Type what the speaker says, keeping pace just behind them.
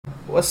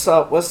What's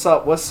up,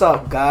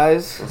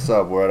 guys? What's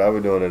up, world? How we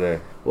doing today?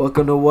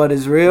 Welcome to What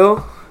Is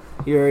Real.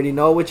 You already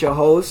know with your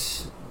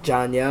hosts,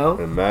 John Yao.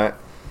 And Matt.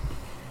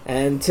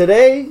 And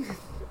today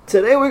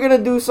we're going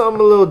to do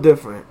something a little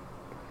different.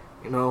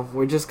 You know,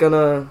 we're just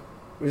gonna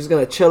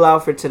chill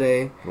out for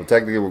today. Well,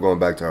 technically, we're going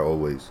back to our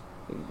old ways.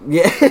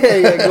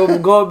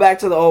 Going back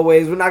to the old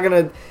ways. We're not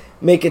going to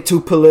make it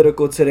too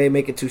political today,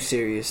 make it too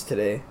serious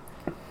today.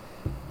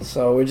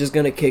 So we're just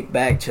going to kick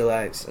back,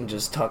 chillax, and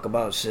just talk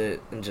about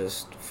shit and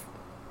just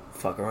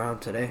fuck around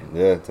today.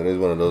 Yeah, today's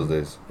one of those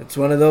days. It's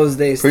one of those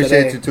days.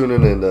 Appreciate today. you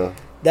tuning in, though.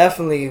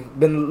 Definitely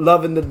been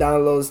loving the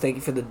downloads. Thank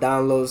you for the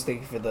downloads.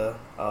 Thank you for the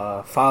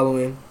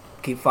following.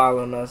 Keep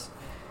following us,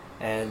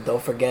 and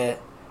don't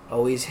forget,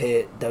 always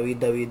hit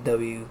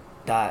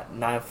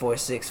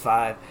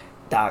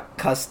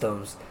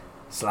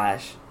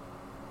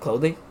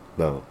www.9465.customs/clothing.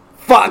 No.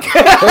 Fuck. You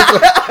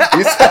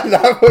said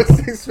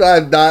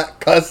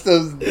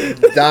 9465.customs.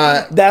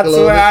 That's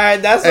where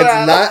it's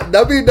not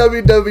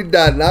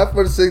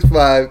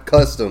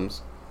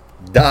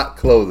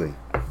www.9465customs.clothing.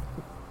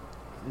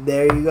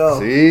 There you go.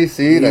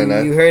 See,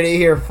 you heard it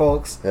here,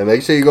 folks. And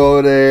make sure you go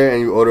over there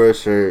and you order a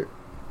shirt.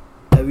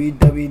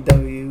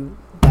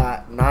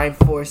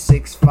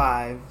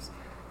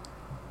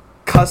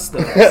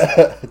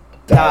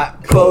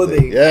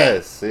 www.9465customs.clothing.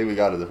 Yes, see, we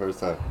got it the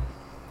first time.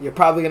 You're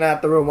probably gonna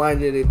have to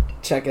rewind it to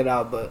check it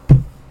out, but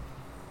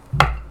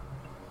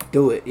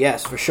do it.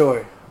 Yes, for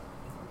sure.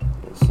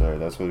 Yes, sir.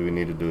 That's what we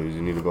need to do. Is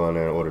you need to go on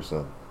there and order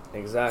something.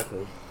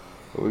 Exactly.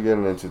 What we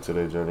getting into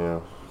today, Johnny?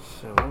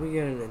 So what we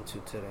getting into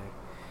today?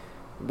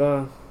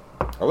 But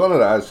I wanted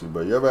to ask you,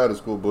 but you ever had a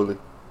school bully?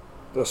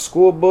 The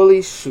school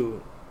bully?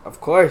 Shoot. Of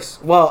course.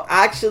 Well,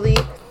 actually,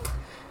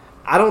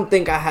 I don't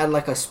think I had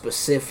like a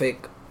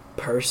specific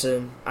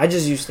person. I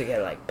just used to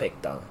get like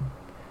picked on.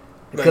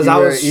 Because I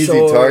was an easy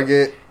short.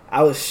 target.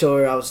 I was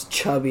short. I was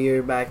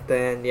chubbier back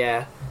then.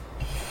 Yeah.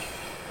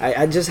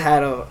 I just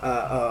had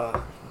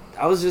I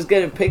was just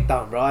getting picked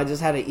on, bro. I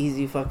just had an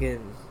easy fucking,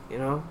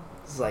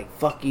 it's like,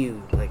 fuck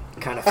you, like,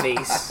 kind of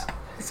face.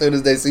 As soon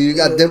as they see you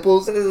got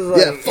dimples,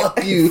 like,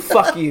 fuck you.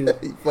 Fuck you.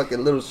 You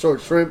fucking little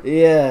short shrimp.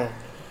 Yeah.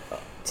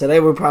 Today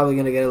we're probably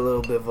going to get a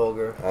little bit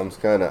vulgar. I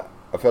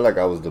feel like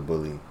I was the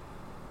bully.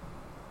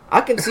 I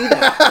can see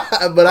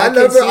that. But I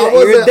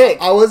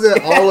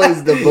wasn't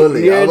always the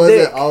bully. You're I a wasn't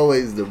dick.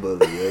 always the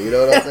bully. You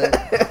know what I'm saying?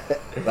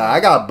 Like, I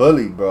got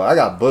bullied, bro. I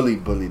got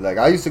bullied. Like,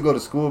 I used to go to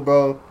school,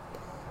 bro.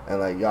 And,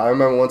 like, I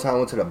remember one time I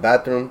went to the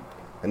bathroom.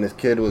 And this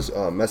kid was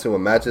messing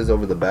with matches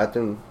over the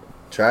bathroom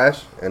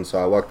trash. And so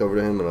I walked over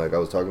to him and, like, I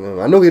was talking to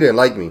him. I knew he didn't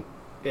like me.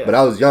 Yeah. But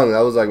I was young.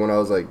 That was, like, when I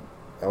was, like,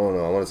 I don't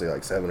know. I want to say,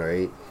 like, 7 or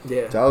 8.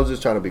 Yeah. So I was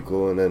just trying to be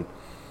cool. And then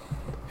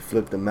he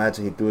flipped the match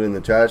and he threw it in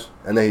the trash.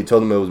 And then he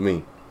told him it was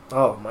me.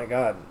 Oh, my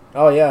God.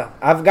 Oh, yeah.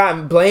 I've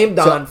gotten blamed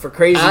on for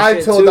crazy shit,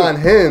 I told too. on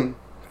him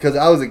because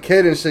I was a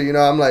kid and shit,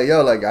 I'm like,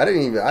 yo, like,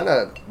 they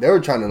were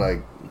trying to,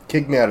 like,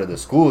 kick me out of the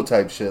school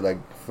type shit, like,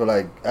 for,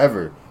 like,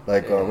 ever.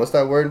 Like, yeah. What's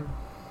that word?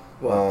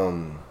 What?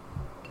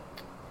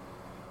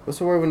 What's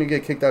the word when you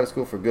get kicked out of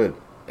school for good?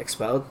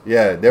 Expelled?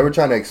 Yeah, they were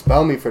trying to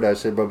expel me for that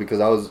shit, bro, because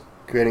I was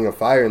creating a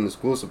fire in the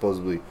school,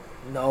 supposedly.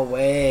 No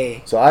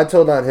way. So I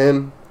told on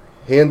him.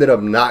 He ended up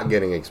not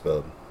getting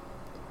expelled.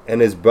 And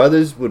his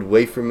brothers would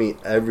wait for me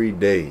every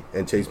day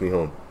and chase me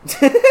home.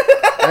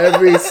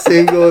 Every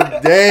single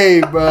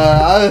day,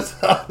 bro.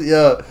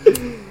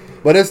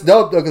 But it's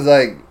dope, though, because,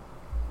 like,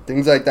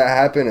 things like that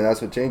happen, and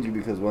that's what changed you,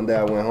 because one day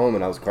I went home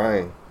and I was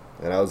crying.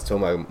 And I was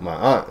telling my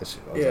aunt, and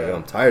I was like,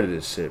 I'm tired of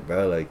this shit,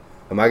 bro. Like,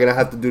 am I going to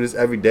have to do this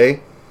every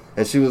day?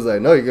 And she was like,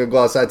 no, you're going to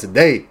go outside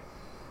today.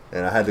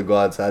 And I had to go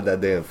outside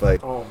that day and fight.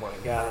 Oh, my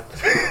God.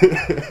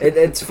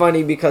 It's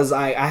funny because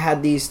I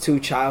had these two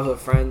childhood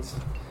friends.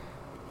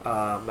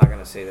 I'm not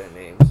gonna say their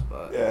names,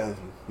 but yeah,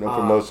 no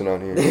promotion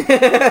on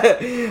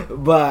here.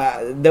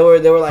 But they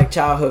were like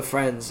childhood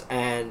friends,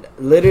 and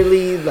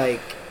literally,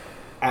 like,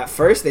 at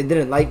first they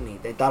didn't like me.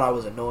 They thought I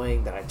was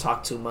annoying, that I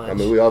talked too much. I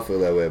mean, we all feel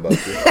that way about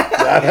you.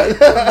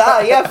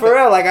 Yeah, for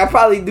real. Like, I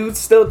probably do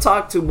still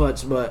talk too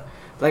much, but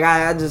like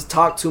I just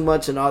talk too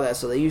much and all that.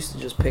 So they used to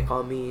just pick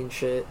on me and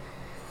shit.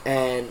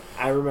 And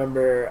I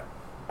remember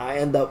I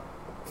end up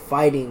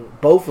fighting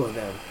both of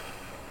them.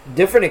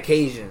 Different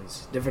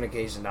occasions,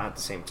 not at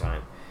the same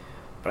time.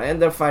 But I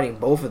ended up fighting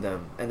both of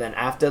them. And then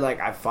after, like,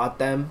 I fought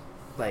them,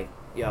 like,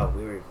 yo,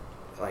 we were,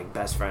 like,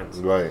 best friends.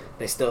 Right.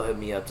 They still hit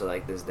me up to,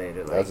 like, this day. To,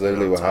 like, that's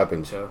literally what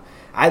happened. So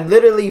I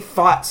literally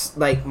fought,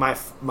 like, my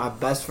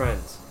best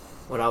friends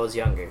when I was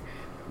younger.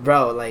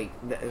 Bro, like,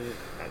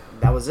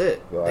 that was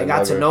it. Well, they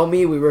got to know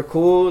me. We were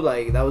cool.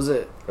 Like, that was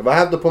it. If I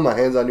have to put my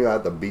hands on you, I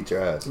have to beat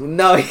your ass.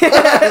 No. Like,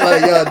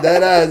 yo,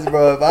 dead ass,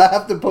 bro. If I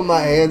have to put my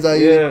hands on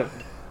you,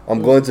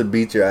 I'm going to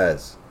beat your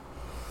ass.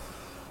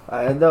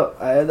 I end up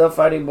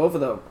fighting both of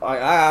them.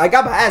 I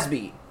got my ass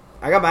beat.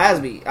 I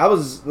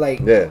was like,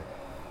 it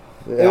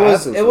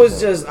was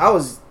just I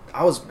was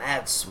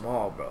mad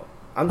small, bro.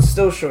 I'm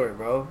still short,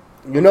 bro.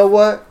 You know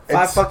what?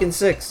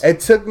 5'6". It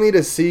took me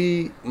to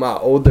see my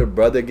older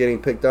brother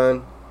getting picked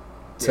on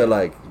to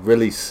like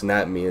really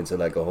snap me into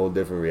like a whole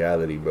different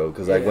reality, bro.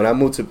 Because like Yeah. when I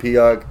moved to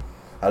Peogue,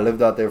 I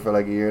lived out there for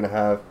like a year and a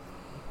half,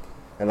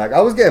 and like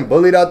I was getting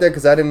bullied out there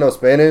because I didn't know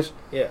Spanish.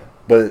 Yeah.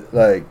 But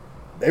like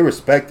they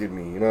respected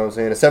me, you know what I'm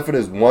saying? Except for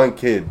this one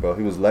kid, bro.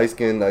 He was light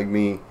skinned like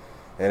me,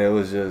 and it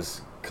was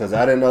just because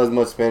I didn't know as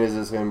much Spanish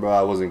as him, bro.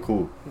 I wasn't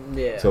cool.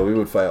 Yeah. So we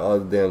would fight all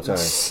the damn time.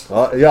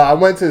 Yeah, I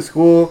went to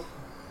school,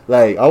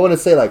 like I want to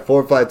say like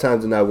 4 or 5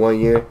 times in that 1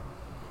 year,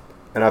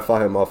 and I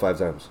fought him all 5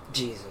 times.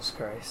 Jesus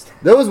Christ.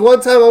 There was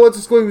one time I went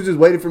to school, he was just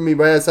waiting for me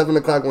right at 7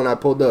 o'clock when I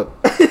pulled up.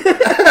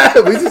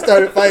 We just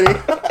started fighting.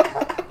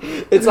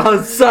 It's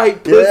on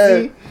site, pussy.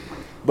 Yeah.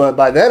 But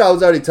by then I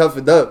was already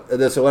toughened up. And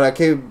then so when I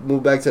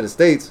moved back to the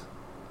States,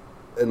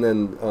 and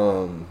then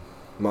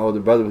my older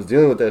brother was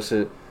dealing with that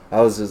shit,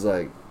 I was just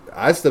like,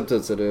 I stepped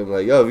up to them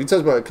like, yo, if you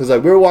touch my, because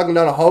like we were walking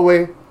down the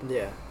hallway.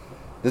 Yeah.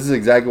 This is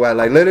exactly why,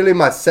 like literally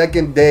my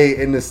second day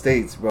in the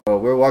States, bro.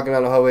 We were walking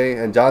down the hallway,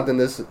 and Jonathan,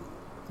 this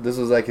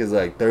was like his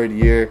like 3rd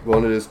year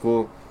going to this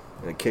school,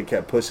 and the kid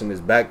kept pushing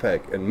his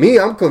backpack, and me,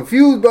 I'm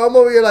confused, bro. I'm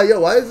over here like, yo,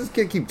 why does this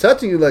kid keep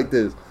touching you like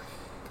this?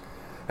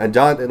 And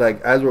Jonathan,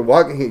 like as we're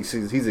walking,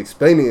 he's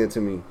explaining it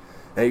to me,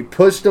 and he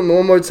pushed him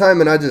one more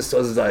time, and I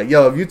was like,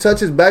 yo, if you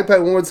touch his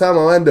backpack one more time,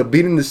 I'll end up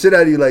beating the shit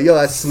out of you. Like, yo,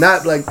 I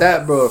snapped like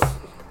that, bro.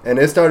 And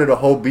it started a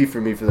whole beef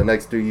for me for the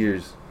next 3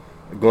 years,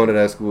 going to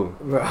that school.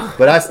 Bro.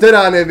 But I stood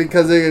on it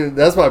because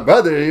that's my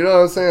brother, you know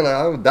what I'm saying? Like,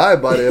 I would die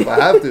about it if I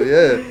have to,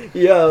 yeah.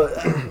 Yo,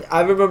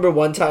 I remember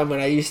one time when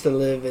I used to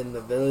live in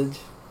the village.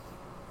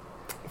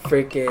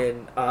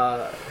 Freaking,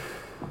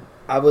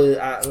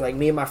 like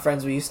me and my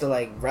friends, we used to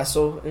like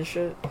wrestle and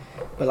shit.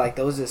 But like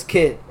there was this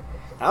kid.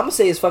 I'm gonna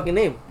say his fucking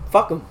name.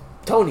 Fuck him,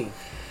 Tony.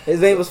 His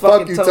name was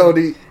fucking Fuck you,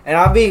 Tony. And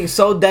I'm being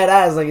so dead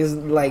ass, like it's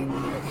like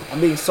I'm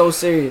being so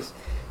serious.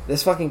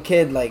 This fucking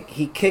kid, like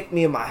he kicked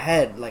me in my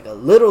head like a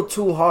little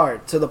too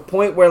hard to the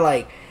point where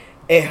like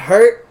it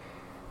hurt.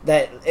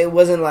 That it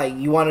wasn't like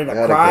you wanted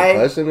to cry. A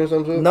concussion or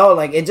something? No,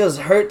 like it just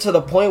hurt to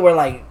the point where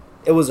like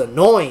it was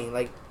annoying.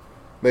 Like,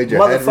 made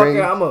your head ring?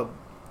 motherfucker, I'ma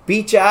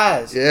beat your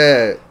ass.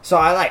 Yeah. So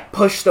I like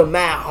pushed him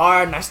mad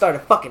hard and I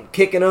started fucking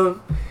kicking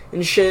him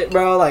and shit,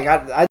 bro. Like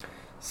I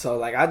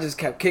just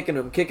kept kicking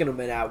him,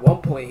 and at one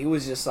point he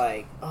was just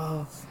like,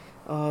 I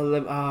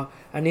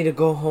need to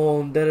go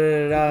home, da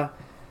da da da.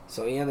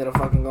 So he ended up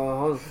fucking going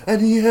home. I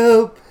need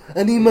help.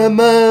 I need my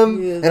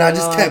mom. Yeah, and I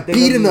just kept think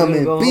beating I'm him gonna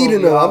and go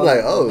beating home. him. I'm like,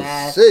 oh,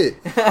 shit.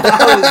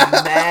 I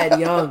was mad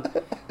young.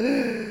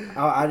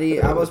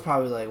 I was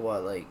probably like,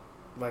 what, like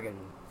fucking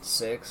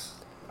 6?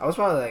 I was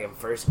probably like in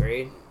 1st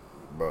grade.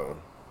 Bro.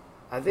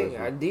 I think,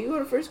 do you go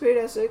to 1st grade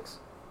at 6?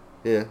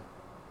 Yeah.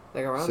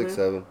 Like around 6,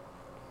 there? 7.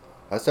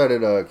 I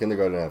started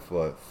kindergarten at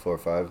what, 4 or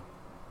 5?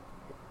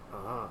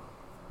 Uh-huh.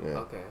 Yeah.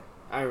 Okay.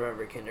 I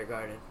remember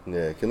kindergarten.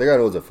 Yeah,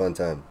 kindergarten was a fun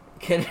time.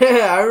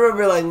 I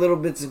remember like little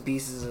bits and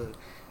pieces of.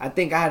 I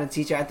think I had a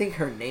teacher. I think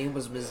her name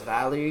was Miss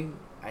Valerie.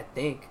 I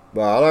think.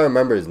 But all I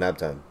remember is nap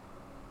time.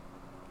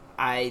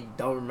 I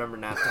don't remember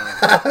nap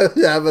time.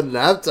 Yeah, but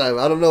nap time.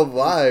 I don't know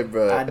why,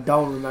 bro. I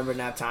don't remember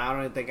nap time. I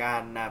don't even think I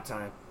had nap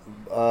time.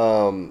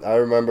 I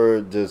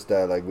remember just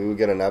that like we would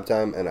get a nap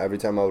time, and every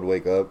time I would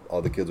wake up,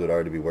 all the kids would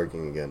already be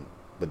working again,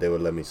 but they would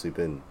let me sleep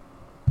in.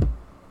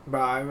 Bro,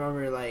 I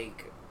remember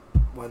like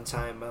one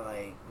time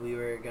like we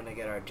were gonna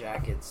get our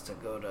jackets to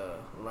go to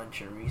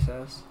lunch and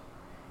recess,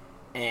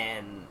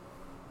 and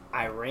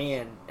I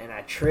ran and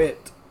I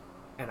tripped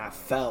and I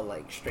fell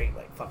like straight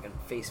like fucking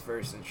face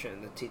first and shit,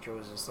 and the teacher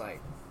was just like,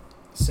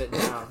 sit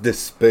down.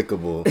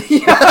 Despicable.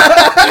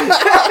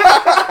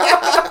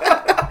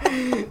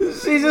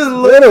 She just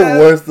looked What a at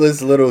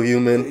worthless little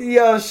human.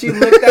 Yo, she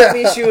looked at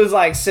me. She was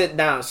like, sit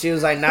down. She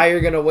was like, now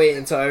you're going to wait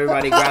until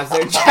everybody grabs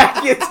their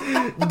jackets.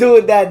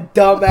 Doing that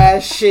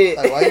dumbass shit.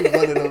 Like, why you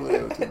running over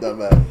there with your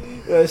dumb ass?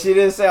 Yo, she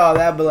didn't say all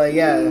that, but like,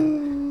 yeah.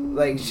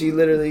 Like, she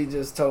literally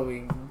just told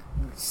me,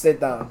 sit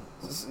down.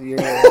 You're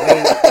going to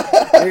wait.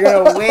 You're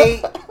going to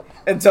wait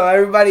until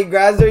everybody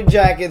grabs their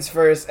jackets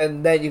first,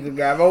 and then you can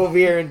grab. I'm over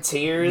here in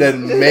tears.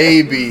 Then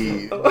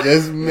maybe.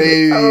 Just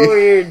maybe. I'm over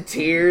here in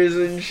tears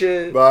and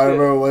shit. But I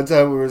remember one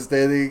time we were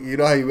standing, you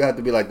know how you have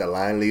to be like the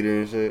line leader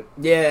and shit?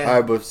 Yeah.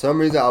 Alright, but for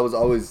some reason I was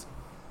always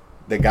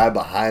the guy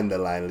behind the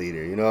line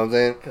leader, you know what I'm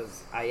saying?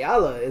 Because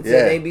Ayala, it's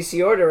Yeah. an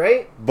ABC order,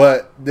 right?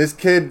 But this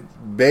kid,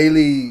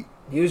 Bailey,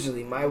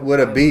 Usually, my with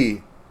a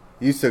B,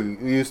 used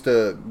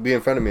to be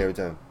in front of me every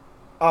time.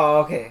 Oh,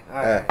 okay. All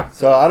right. Yeah.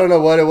 So I don't know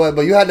what it was,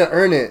 but you had to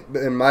earn it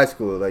in my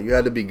school. Like you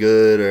had to be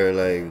good or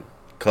like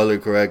color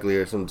correctly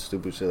or some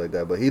stupid shit like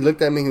that. But he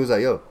looked at me. He was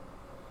like, "Yo,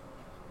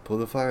 pull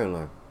the fire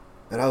alarm,"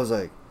 and I was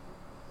like,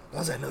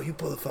 "No, you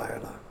pull the fire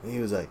alarm." And he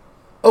was like,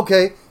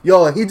 "Okay,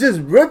 yo," and he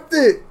just ripped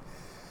it.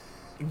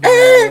 I'm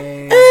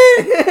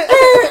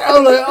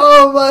like,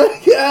 "Oh my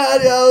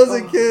god, yo, I was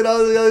a kid. I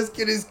was like, yo, this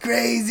kid is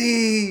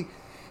crazy."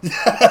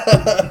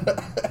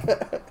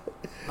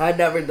 I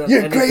never done.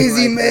 You're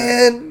crazy, like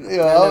man. That.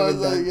 Yo, I I never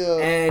was done like, yo.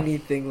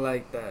 anything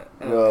like that.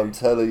 Bro, I'm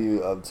telling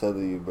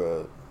you,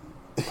 bro.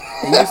 It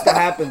used to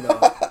happen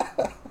though.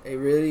 It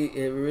really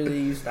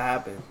used to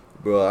happen.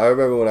 Bro, I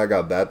remember when I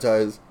got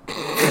baptized.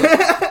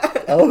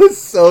 I was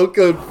so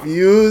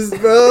confused,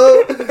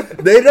 bro.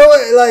 They know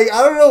it, like,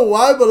 I don't know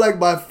why, but like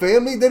my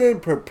family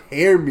didn't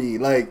prepare me.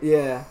 Like,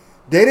 Yeah.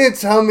 they didn't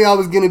tell me I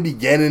was gonna be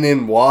getting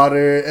in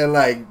water and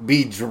like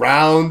be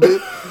drowned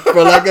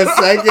for like a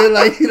second.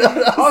 Like, you know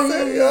what I'm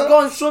saying? You're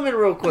going swimming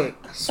real quick.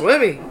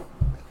 Swimming.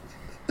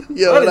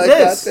 Yo, What when is I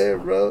got this? there,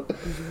 bro.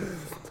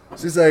 I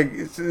was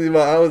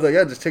like,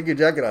 yeah, just take your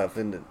jacket off,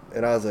 and I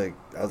was like,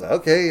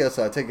 okay, yeah.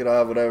 So I take it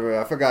off, whatever.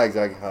 I forgot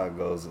exactly how it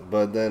goes,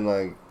 but then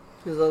like,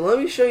 He's like, let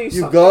me show you you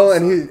something. go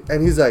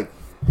and he's like,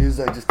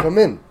 just come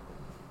in,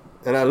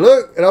 and I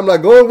look and I'm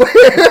like, going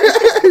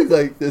where? He's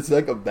like, it's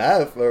like a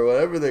bath or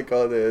whatever they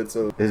call it.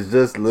 So it's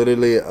just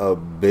literally a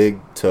big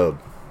tub.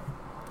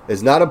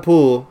 It's not a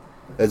pool.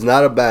 It's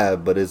not a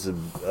bath, but it's a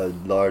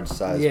large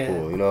size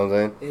pool. You know what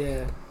I'm saying?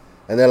 Yeah.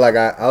 And then, like,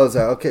 I was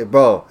like, okay,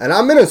 bro. And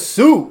I'm in a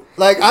suit.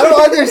 Like, I don't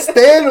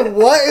understand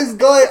what is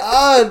going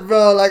on,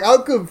 bro. Like,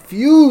 I'm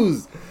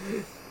confused.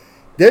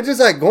 They're just,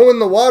 like, going in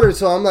the water.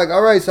 So I'm like,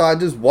 all right. So I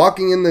just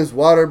walking in this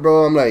water,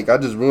 bro. I'm like, I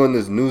just ruined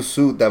this new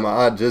suit that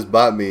my aunt just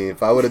bought me.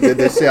 If I would have did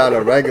this shit on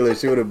a regular,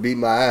 she would have beat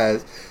my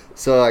ass.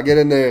 So I get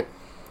in there,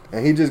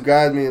 and he just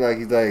grabs me. Like,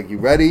 he's like, you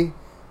ready?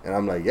 And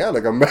I'm like, yeah.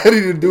 Like, I'm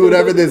ready to do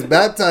whatever this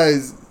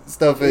baptized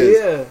stuff is.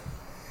 Yeah.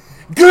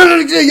 Yo,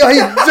 he just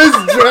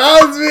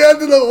drowns me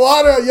under the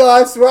water. Yo,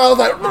 I swear I was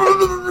like,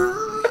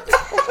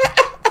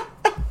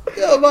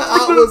 yo, my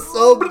aunt was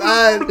so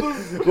bad.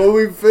 When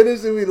we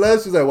finished and we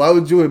left, she was like, why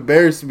would you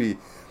embarrass me?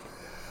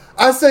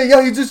 I said, yo,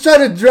 you just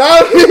trying to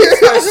drown me.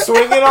 Start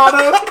swinging on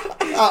him.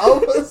 I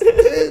almost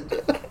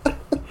did.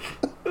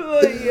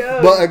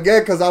 Yeah. But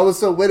again, because I was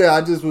so with it,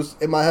 I just was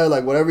in my head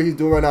like, whatever he's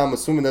doing right now, I'm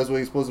assuming that's what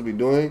he's supposed to be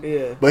doing.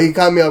 Yeah. But he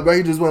caught me up, bro.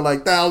 He just went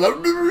like that. I was like,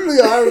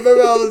 I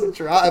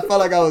remember I felt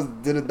like I was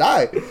gonna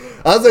die.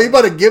 I was like, you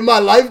about to give my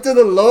life to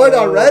the Lord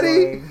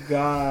already? Oh my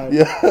God.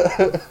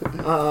 Yeah.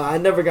 I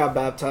never got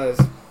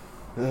baptized.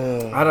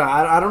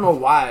 I don't know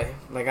why.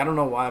 Like, I don't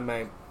know why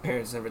my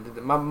parents never did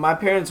that. My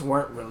parents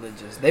weren't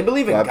religious. They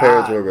believe in God. My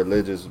parents were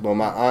religious. Well,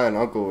 my aunt and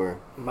uncle were.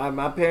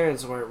 My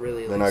parents weren't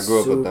really Then like I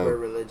grew up with them. super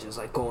religious,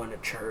 like going to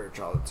church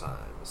all the time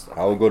and stuff.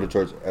 I would go to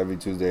church every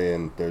Tuesday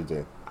and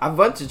Thursday. I've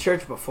went to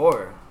church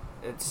before.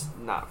 It's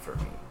not for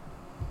me.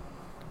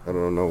 I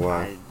don't know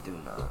why. I do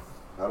not.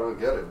 I don't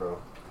get it, bro.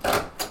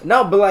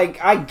 No, but like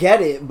I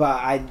get it,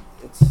 but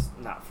it's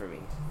not for me.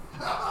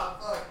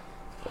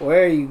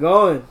 Where are you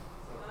going?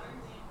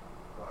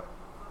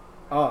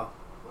 Oh.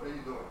 What are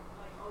you doing?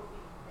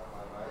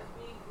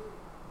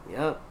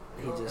 Yep.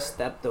 He just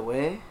stepped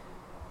away.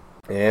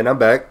 And I'm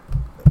back.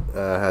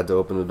 I had to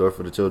open the door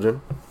for the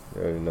children.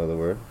 You already know the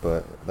word,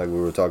 but like we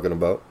were talking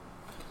about.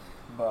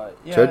 But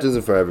yeah. Church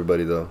isn't for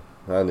everybody, though.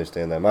 I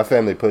understand that. My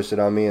family pushed it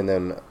on me, and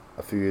then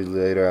a few years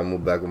later, I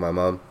moved back with my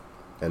mom,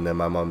 and then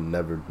my mom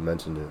never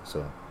mentioned it,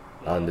 so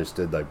I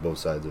understood like both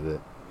sides of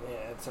it. Yeah,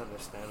 it's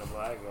understandable.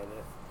 I get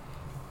it.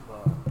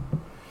 But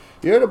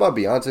You heard about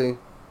Beyonce?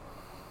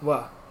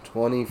 what?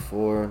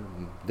 24.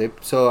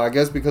 So I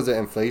guess because of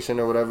inflation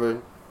or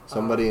whatever,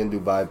 somebody in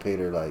Dubai paid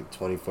her like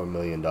 $24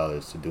 million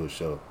to do a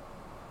show.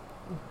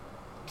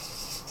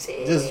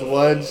 Just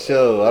one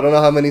show. I don't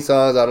know how many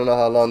songs. I don't know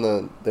how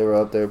long they were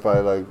up there.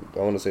 Probably like, I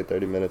want to say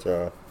 30 minutes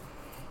or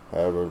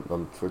however.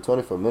 For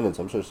 24 minutes,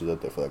 I'm sure she's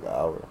up there for like an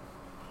hour.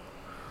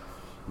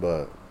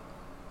 But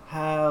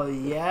Hell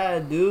yeah,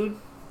 dude.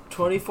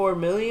 24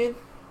 million?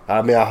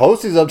 I mean, I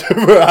hope she's up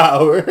there for an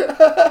hour.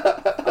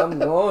 I'm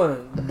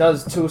going.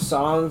 Does 2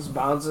 songs,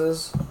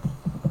 bounces.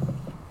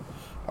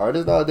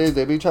 Artists nowadays,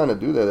 they be trying to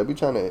do that. They be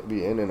trying to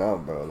be in and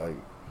out, bro. Like,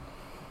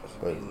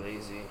 but Be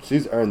lazy.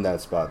 she's earned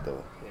that spot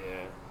though.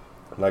 Yeah.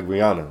 Like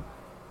Rihanna.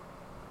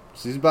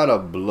 She's about to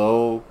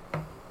blow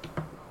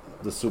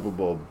the Super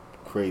Bowl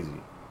crazy.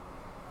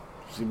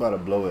 She's about to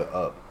blow it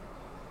up.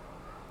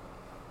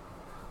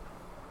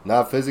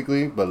 Not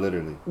physically, but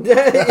literally.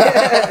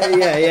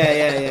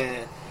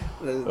 yeah.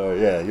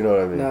 Yeah, you know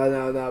what I mean.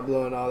 No,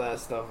 blowing all that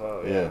stuff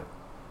out. Yeah.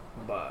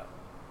 But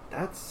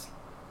that's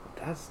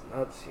nuts,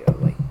 yo.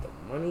 Like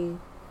the money.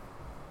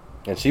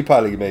 And she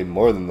probably made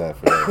more than that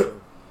for that.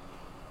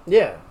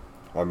 Yeah.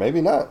 Or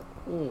maybe not.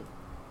 Mm.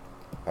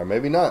 Or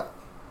maybe not.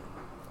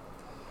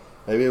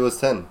 Maybe it was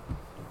 10.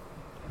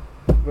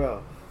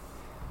 Bro.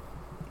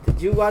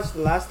 Did you watch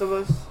The Last of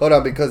Us? Hold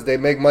on, because they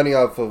make money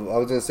off of, I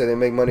was going to say they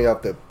make money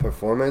off the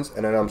performance,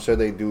 and then I'm sure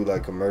they do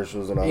like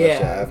commercials and all that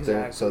shit after.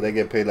 Exactly. So they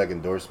get paid like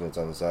endorsements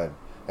on the side.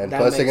 And That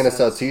plus they're makes going to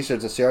sell sense.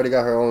 t-shirts, and she already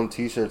got her own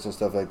t-shirts and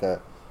stuff like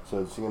that.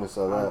 So she's going to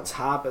sell On that.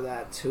 top of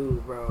that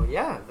too, bro.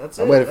 Yeah, that's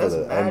it. I'm waiting for That's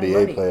the mad NBA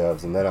money.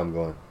 playoffs, and then I'm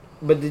going.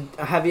 But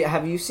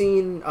have you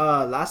seen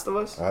Last of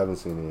Us? I haven't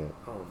seen it yet.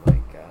 Oh my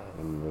god.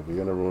 And if you're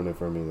going to ruin it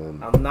for me, then...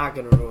 I'm not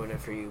gonna ruin it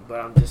for you,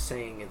 but I'm just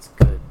saying it's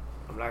good.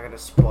 I'm not gonna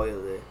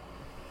spoil it.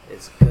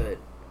 It's good.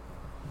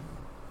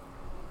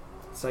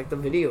 It's like the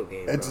video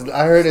game. Bro.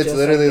 I heard it's just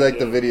literally like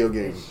the game. video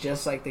game. It's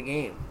just like the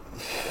game.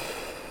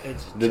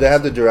 Did they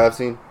have the giraffe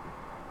scene?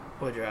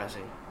 What you're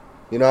asking?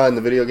 You know how in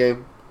the video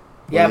game?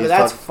 Yeah, when but he's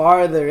that's talking-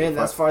 farther in.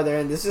 That's farther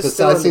in. This is Because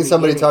still I in the seen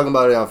somebody beginning. talking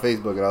about it on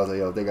Facebook, and I was like,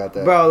 yo, they got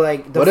that. Bro,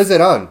 like What is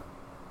it on?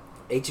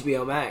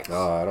 HBO Max.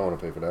 Oh, I don't want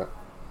to pay for that.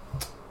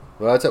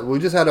 Well, we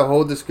just had a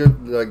whole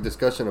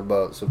discussion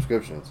about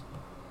subscriptions.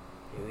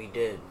 We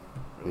did.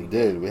 We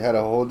did. We had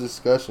a whole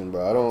discussion,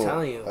 bro. I don't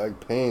telling you.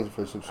 like paying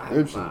for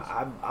subscriptions.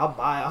 I'll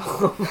buy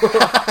all of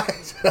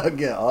them. I'll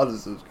get all the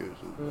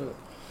subscriptions.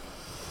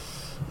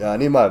 Yeah, I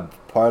need my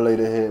parlay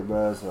to hit,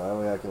 bro. So that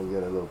way I can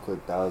get a little quick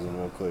 1,000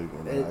 real quick,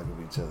 and then I can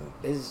be chilling.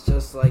 It's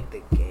just like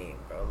the game,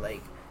 bro.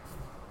 Like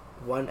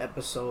one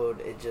episode,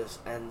 it just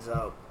ends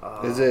up.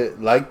 Is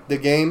it like the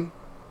game,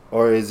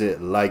 or is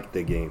it like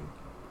the game?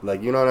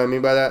 Like, you know what I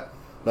mean by that?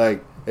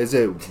 Like, is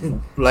it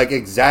like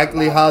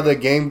exactly how the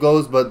game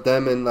goes, but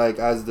them and like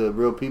as the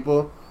real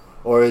people,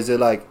 or is it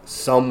like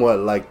somewhat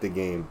like the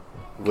game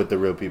with the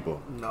real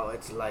people? No,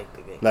 it's like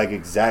the game. Like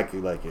exactly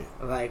like it.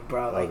 Like,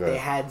 bro, like Okay. they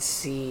had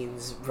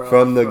scenes, bro,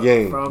 From the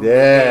game. from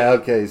Yeah. the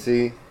game. Okay.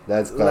 See,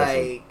 that's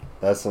classic. Like,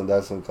 that's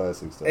some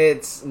classic stuff.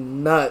 it's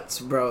nuts,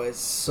 bro. It's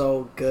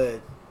so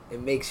good.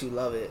 It makes you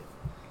love it.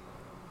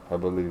 I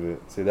believe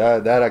it. See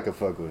that I could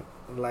fuck with.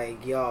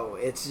 Like, yo,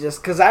 it's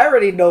just because I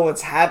already know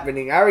what's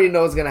happening. I already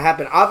know what's gonna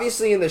happen.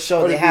 Obviously, in the show,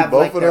 Already they have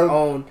both like of their them?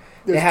 own.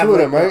 There's They have two of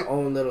like them, their right?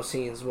 own little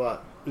scenes.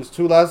 What? There's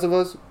 2 Last of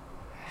Us.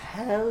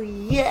 Hell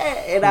yeah!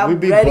 And We I'm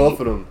beat ready. both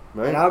of them,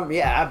 right? And I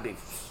beat.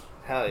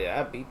 Hell yeah!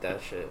 I beat that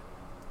shit.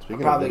 Speaking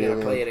I'm probably of video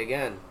gonna play games, it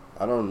again.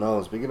 I don't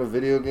know. Speaking of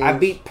video games, I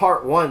beat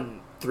part 1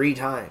 3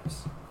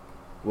 times.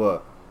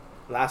 what?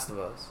 Last of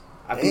Us.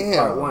 I beat Damn.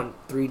 part 1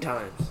 3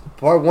 times.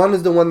 Part 1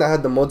 is the one that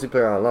had the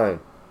multiplayer online.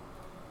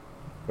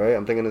 Right?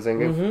 I'm thinking the same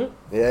game?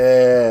 Mm-hmm.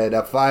 Yeah,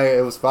 that fire.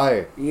 It was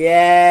fire.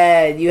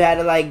 Yeah, you had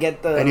to like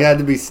get the. And you had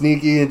to be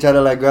sneaky and try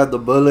to like grab the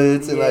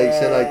bullets and like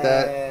shit like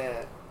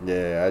that.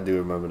 Yeah, I do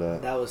remember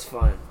that. That was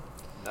fun.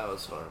 That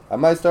was fun. I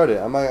might start it.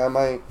 I might. I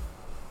might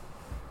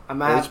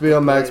have to HBO play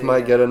Max it might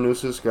again. get a new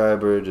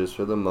subscriber just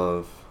for the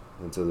month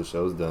until the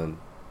show's done.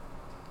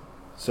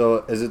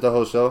 So, is it the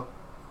whole show?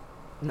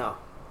 No,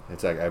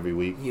 It's like every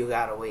week. you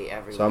gotta wait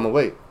every. So I'm gonna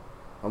wait.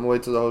 I'm gonna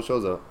wait till the whole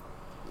show's out.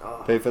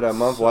 Oh, Pay for that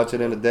month, so watch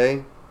it in a good.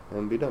 day,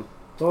 and be done.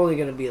 It's only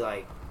gonna be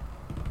like,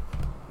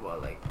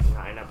 what, like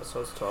 9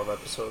 episodes, 12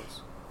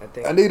 episodes, I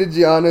think. I needed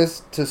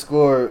Giannis to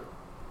score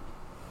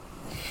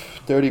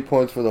 30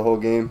 points for the whole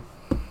game.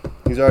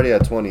 He's already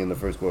at 20 in the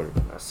first quarter.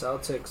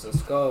 Celtics,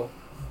 let's go.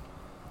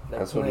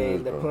 That's what it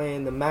is, They're bro.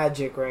 playing the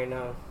Magic right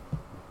now.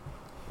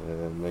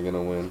 And they're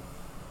gonna win.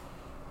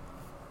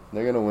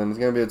 They're gonna win. It's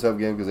gonna be a tough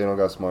game because they don't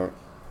got Smart.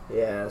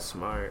 Yeah,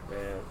 smart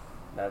man.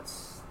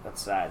 That's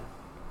sad.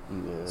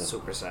 Yeah.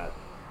 Super sad.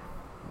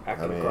 I I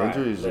can mean, cry.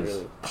 injuries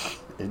Literally,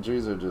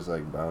 injuries are just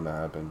like bound to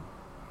happen.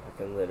 I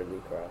can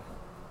literally cry.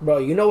 Bro,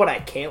 you know what I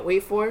can't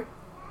wait for?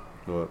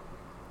 What?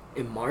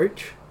 In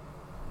March,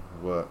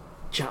 What?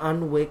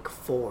 John Wick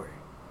 4.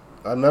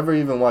 I never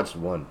even watched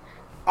one.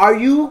 Are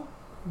you?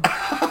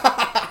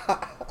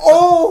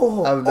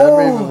 Oh! I've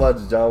never oh, even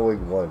watched John Wick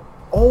 1.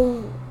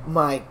 Oh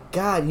my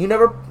god! You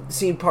never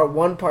seen part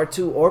 1, part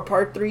 2, or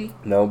part 3?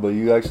 No, but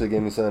you actually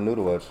gave me something new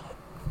to watch.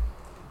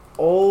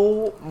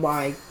 Oh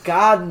my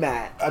god,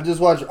 Matt! I just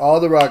watched all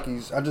the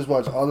Rockies. I just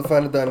watched all the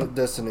Final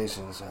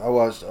Destinations. I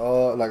watched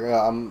all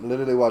I'm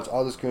literally watched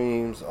all the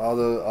Screams, all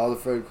the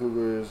Freddy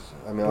Kruegers.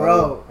 I mean,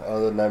 Bro.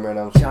 all the Nightmare on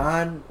Elm Street.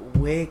 John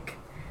Wick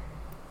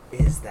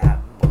is that.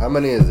 How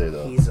many is there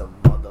though? He's a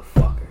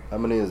motherfucker. How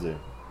many is there?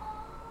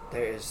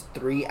 There is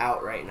 3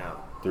 out right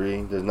now.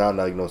 3. There's not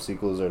like no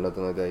sequels or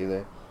nothing like that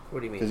either.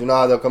 What do you Because mean? you know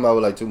how they'll come out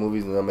with like 2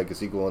 movies and they'll make a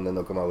sequel and then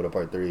they'll come out with a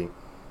part 3.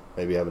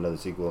 Maybe have another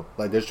sequel.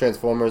 Like there's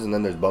Transformers and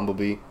then there's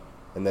Bumblebee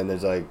and then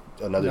there's like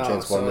another No, so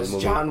Transformers it's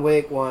movie. John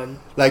Wick 1.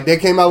 Like they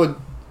came out with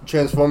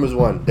Transformers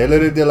 1. They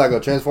literally did like a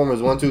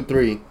Transformers 1, 2,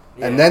 3.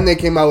 Yeah. And then they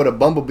came out with a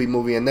Bumblebee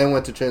movie and then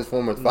went to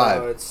Transformers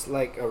 5. No, it's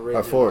like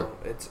original. 4.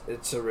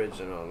 It's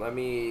original. Let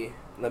me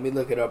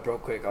look it up real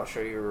quick. I'll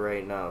show you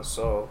right now.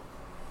 So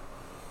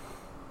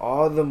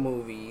all the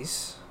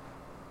movies,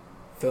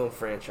 film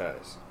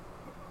franchise.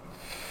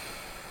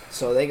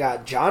 So they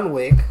got John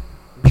Wick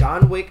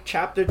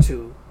Chapter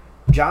 2,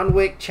 John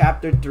Wick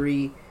Chapter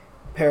 3,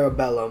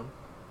 Parabellum,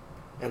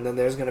 and then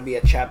there's gonna be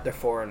a Chapter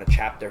 4 and a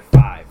Chapter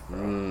 5.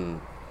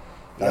 Bro.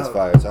 That's Yo.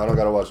 fire. So I don't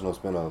gotta watch no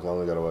spin-offs. I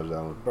only gotta watch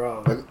that one.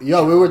 Bro. Like,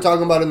 yo, we were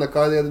talking about it in the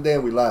car the other day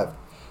and we laughed.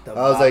 The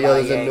I was like,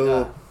 yo, Baba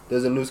Yaga.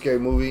 there's a new scary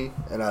movie,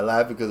 and I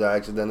laughed because I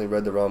accidentally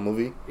read the wrong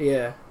movie.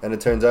 Yeah. And it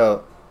turns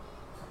out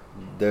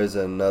there's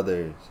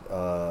another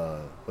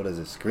what is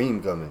it,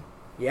 Scream coming.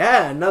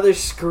 Yeah, another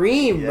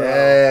Scream, bro.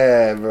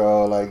 Yeah,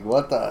 bro. Like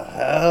what the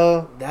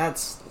hell?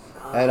 That's.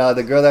 And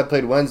the girl that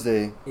played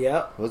Wednesday,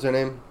 Yep. what's her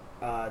name?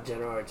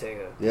 Jenna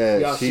Ortega. Yeah,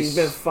 Yo, she's- she's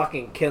been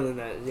fucking killing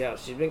that. Yeah,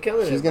 she's been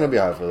killing it. She's gonna be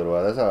hot for a little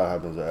while. That's how it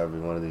happens to every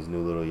one of these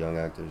new little young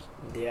actors.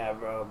 Yeah,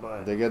 bro,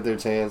 but. They get their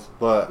chance,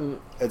 but Mm.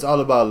 it's all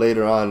about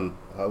later on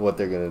what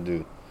they're gonna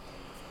do.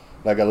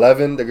 Like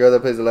 11, the girl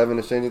that plays 11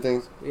 in Stranger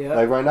Things. Yeah.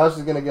 Like right now,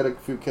 she's gonna get a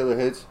few killer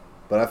hits,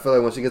 but I feel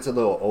like when she gets a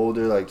little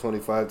older, like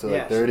 25 to Yeah,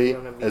 like 30, she's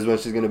gonna be- is when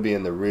she's gonna be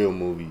in the real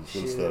movies and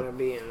She's stuff. gonna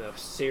be in a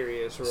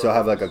serious role. She'll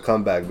have like a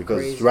comeback because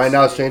Crazy right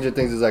now, stuff. Stranger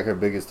Things is like her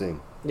biggest thing.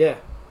 Yeah,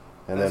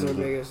 And That's then,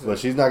 her biggest but thing.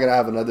 she's not gonna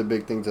have another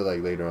big thing till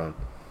like later on.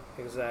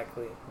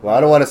 Exactly. Well,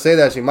 I don't want to say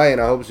that she might,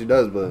 and I hope she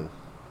does, but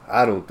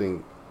I don't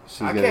think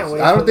she's I gonna. can't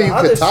wait I for don't think the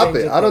you could other top it.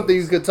 Stranger I don't think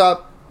you Things. could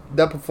top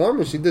that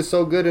performance. She did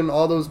so good in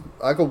all those.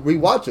 I could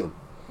rewatch them.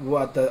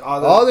 What the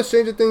All the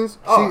Stranger Things.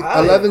 Oh,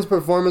 hell Eleven's yeah.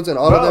 performance and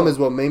all Bro, of them is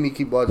what made me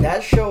keep watching.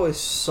 that show is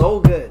so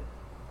good,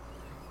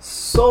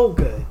 so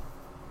good.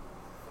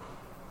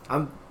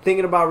 I'm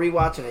thinking about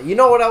rewatching it. You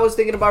know what I was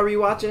thinking about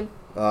rewatching?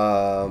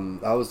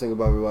 I was thinking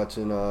about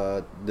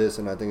rewatching this,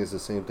 and I think it's the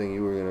same thing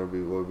you were gonna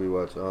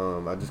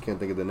rewatch. I just can't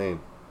think of the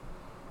name.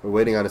 We're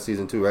waiting on a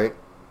season 2, right?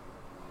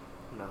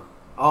 No.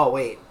 Oh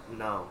wait,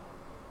 no.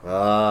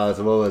 So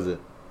what was it?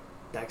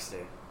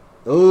 Dexter.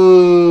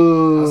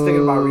 Ooh. I was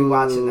thinking about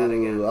rewatching that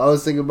again. I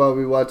was thinking about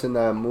rewatching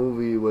that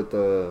movie with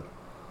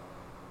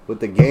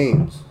the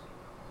games.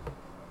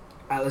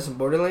 Alice in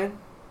Borderland.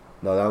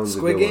 No, that was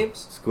Squid a good one.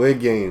 Games? Squid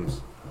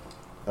Games.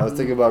 I was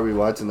thinking about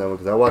rewatching that one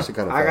because I watched it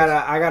kind of. I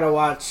gotta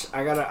watch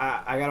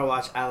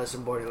Alice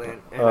in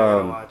Borderland, and I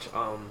gotta watch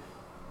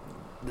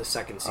the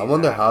second season. I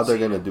wonder how they're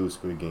haven't gonna seen do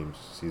Squid Games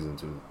season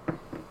 2. it.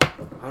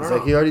 I don't It's know.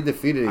 like he already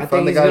defeated it. He I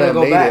found think the he's guy gonna that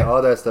go made back. it.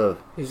 All that stuff.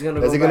 He's gonna.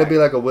 Is go it gonna back. be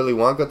like a Willy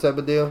Wonka type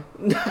of deal?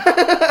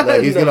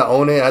 Like he's No. gonna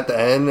own it at the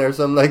end or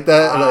something like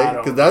that? I Like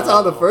don't because that's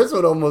how the know. first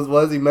one almost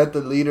was. He met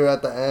the leader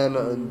at the end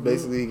and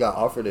basically he got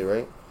offered it,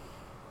 right?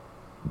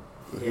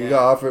 He Yeah.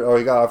 got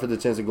offered the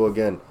chance to go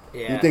again.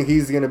 Yeah. You think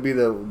he's gonna be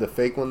the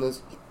fake one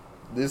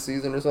this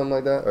season or something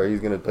like that, or he's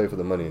gonna play for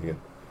the money again?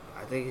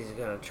 I think he's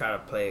gonna try to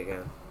play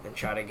again and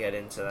try to get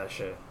into that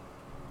shit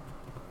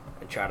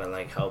and try to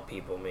like help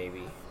people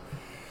maybe,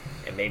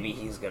 and maybe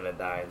he's gonna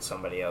die and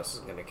somebody else is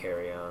gonna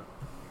carry on.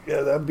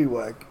 Yeah, that'd be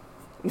whack.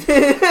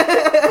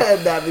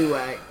 That'd be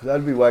whack.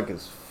 That'd be whack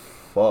as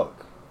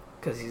fuck.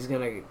 Cause he's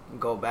gonna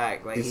go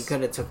back. Like he It's-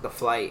 could have took the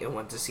flight and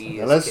went to see.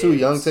 His Unless Sue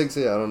kids. Young takes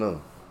it, I don't know.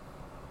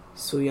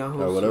 Sue Young,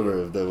 Or who's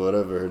whatever, Sue?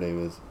 whatever her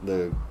name is,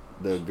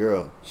 the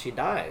girl. She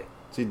died.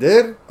 She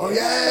did? Oh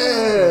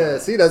yeah!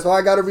 See, that's why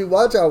I gotta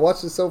rewatch it. I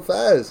watched it so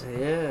fast.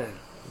 Yeah,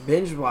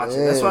 binge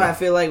watching. That's what I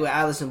feel like with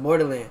Alice in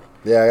Borderland.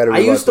 Yeah, I gotta. I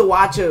used to it.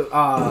 watch it.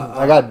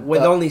 I got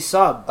with only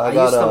sub. I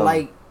got, used to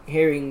like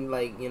hearing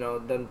like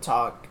them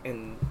talk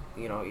in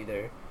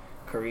either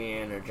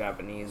Korean or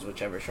Japanese,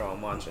 whichever show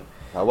I'm watching.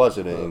 I watch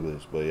it in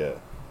English, but yeah.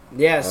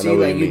 Yeah, know see, what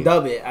like you you mean.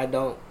 dub it. I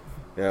don't.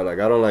 Yeah, like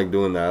I don't like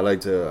doing that. I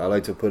like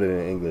to put it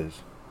in English.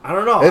 I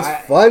don't know. It's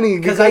funny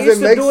because I used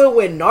to do it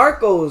with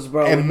Narcos,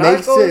 bro. It With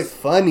makes Narcos, it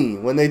funny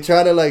when they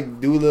try to like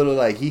do little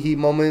like hee hee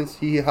moments,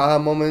 hee hee ha ha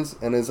moments,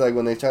 and it's like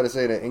when they try to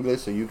say it in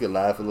English, so you could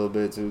laugh a little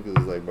bit too, because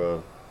it's like,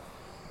 bro,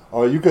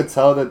 or you could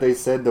tell that they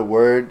said the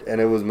word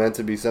and it was meant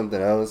to be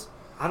something else.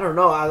 I don't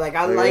know. I Like,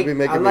 it be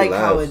making me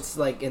how laugh. it's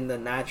like in the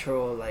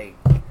natural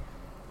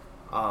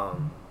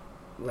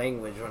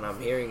language when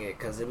I'm hearing it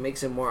because it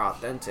makes it more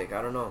authentic.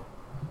 I don't know.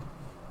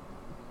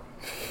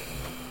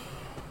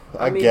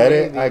 I mean, get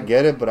it,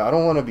 maybe. but I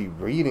don't want to be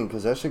reading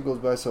because that shit goes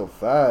by so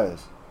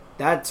fast.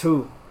 That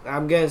too.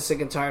 I'm getting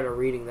sick and tired of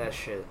reading that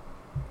shit.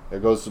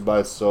 It goes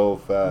by so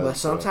fast. But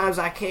sometimes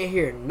I can't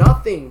hear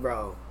nothing,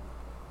 bro.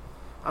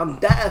 I'm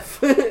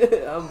deaf.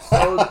 I'm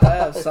so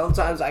deaf.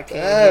 Sometimes I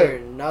can't hear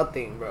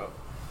nothing, bro.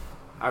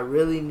 I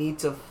really need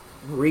to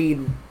read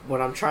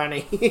what I'm trying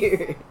to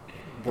hear.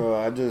 Bro,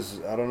 I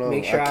don't know.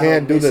 Make sure I I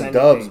can't do don't the miss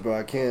dubs, anything. bro.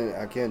 I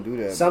can't do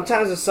that.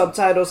 Sometimes the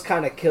subtitles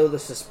kind of kill the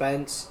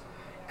suspense.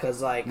 Cause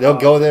like They'll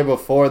go there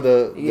before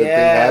the thing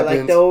happens.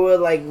 like they'll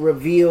like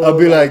reveal. I'll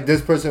be like,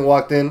 this person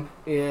walked in,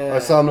 yeah, or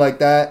something like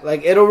that.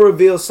 Like it'll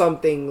reveal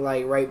something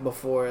like right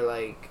before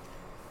like.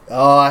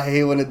 Oh, I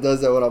hate when it does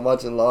that when I'm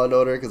watching Law and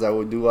Order because I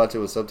would do watch it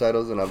with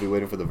subtitles and I'll be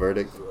waiting for the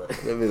verdict.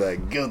 They'll be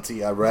like,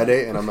 guilty. I read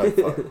it and I'm like,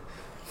 fuck.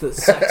 The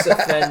sex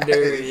offender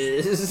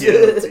is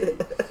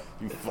Guilty.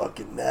 You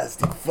fucking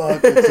nasty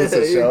fuck. It's just a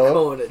You're show.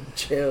 going to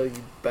jail, you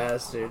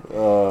bastard.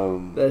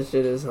 That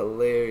shit is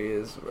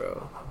hilarious,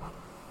 bro.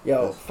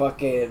 Yo,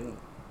 fucking.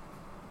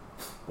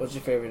 What's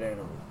your favorite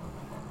animal?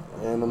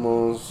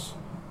 Animals.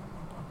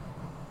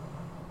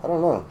 I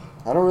don't know.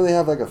 I don't really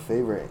have like a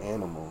favorite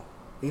animal.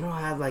 You don't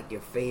have like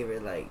your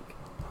favorite like.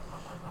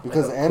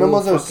 Because like a cool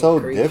animals are fucking so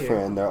creature.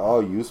 different and they're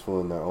all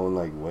useful in their own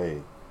like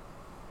way.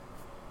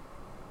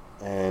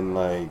 And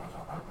like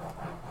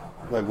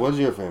what's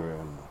your favorite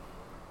animal?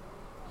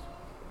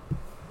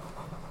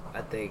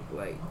 I think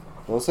like.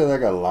 Don't say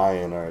like a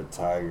lion or a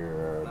tiger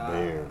or a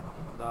bear.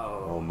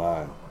 No. Oh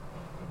my.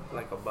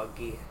 Like a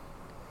monkey.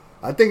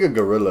 I think a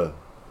gorilla.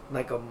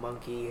 Like a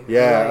monkey.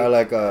 Yeah, or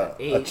like a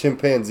a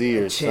chimpanzee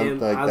or chimp.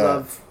 something like I that.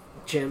 love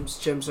chimps.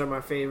 Chimps are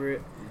my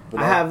favorite. But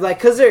I have like,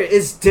 cause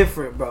it's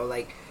different, bro.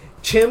 Like,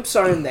 chimps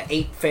are in the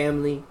ape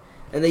family,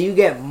 and then you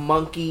get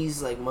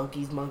monkeys, like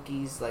monkeys.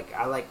 Like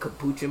I like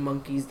capuchin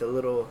monkeys, the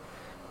little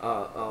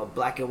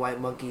black and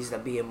white monkeys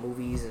that be in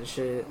movies and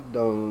shit.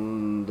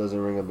 Doesn't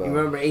ring a bell. You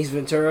remember Ace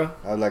Ventura?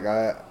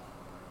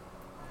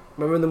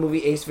 Remember the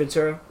movie Ace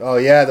Ventura? Oh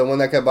yeah, the one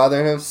that kept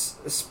bothering him.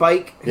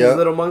 Spike, his Yeah.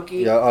 little monkey.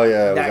 Yeah. Oh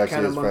yeah, it was That actually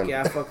kind of his monkey.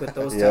 friend. I fuck with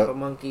those Yep. type of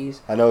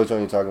monkeys. I know which one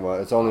you're talking about.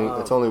 It's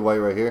only white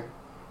right here.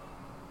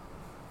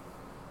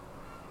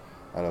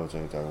 I know which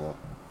one you're talking about.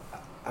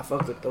 I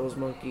fuck with those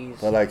monkeys.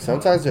 But like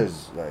sometimes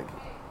there's like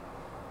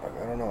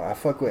don't know. I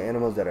fuck with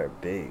animals that are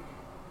big.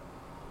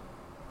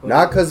 What Not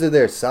is it? because of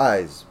their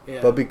size,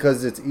 Yeah. but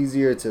because it's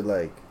easier to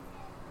like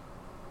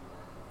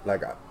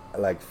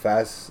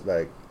fast,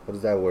 like, what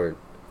is that word?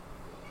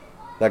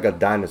 Like a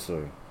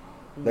dinosaur.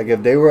 Like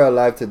if they were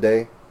alive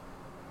today,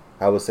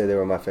 I would say they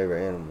were my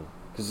favorite animal.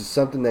 Because it's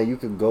something that you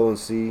could go and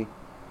see,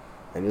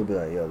 and you'll be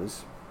like, yo,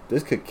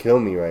 this could kill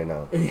me right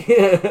now.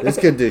 This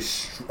could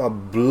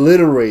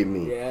obliterate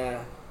me.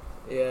 Yeah.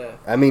 Yeah.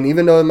 I mean,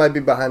 even though it might be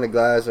behind the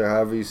glass or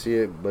however you see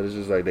it, but it's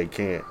just like they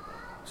can't.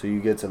 So you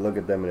get to look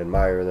at them and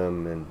admire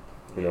them, and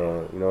you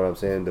know what I'm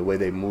saying. The way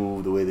they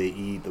move, the way they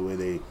eat, the way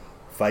they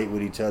fight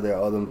with each other,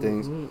 all them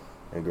things. Mhm.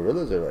 And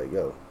gorillas are like,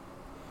 yo,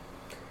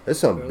 there's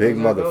some Gorillas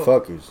big are dope.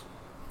 motherfuckers.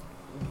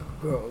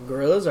 Bro,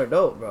 gorillas are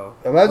dope, bro.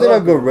 Imagine I a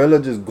love gorillas. gorilla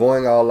just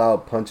going all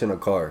out punching a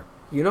car.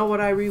 You know what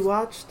I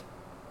rewatched?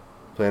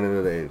 Planet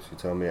of the Apes. You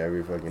tell me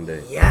every fucking day.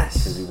 Because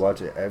Yes. you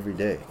watch it every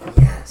day.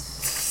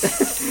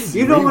 Yes.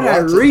 You know what I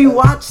Rewatch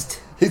rewatched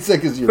He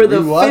said because you for the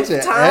rewatch fifth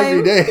it time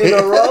every day. in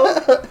a row?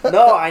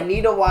 No, I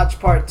need to watch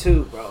part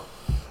 2, bro.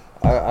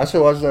 I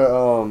should watch the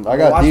I Watch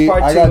part two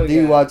got D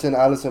again. watching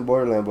Alice in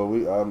Borderland, but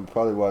we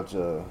probably watch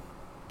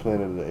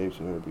Planet of the Apes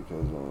with her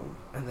because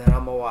And then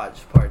I'm gonna watch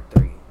part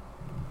 3.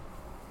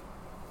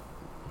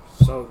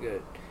 So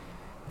good.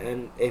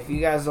 And if you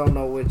guys don't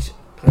know which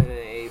Planet of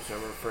the Apes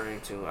I'm referring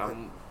to,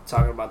 I'm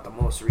talking about the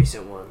most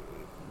recent one.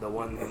 The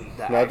one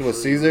that Not with actually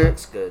Caesar?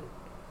 looks good.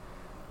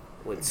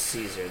 With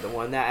Caesar. The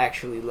one that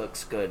actually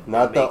looks good.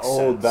 not that the makes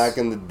old sense. back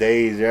in the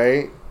days,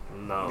 right?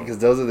 No. Because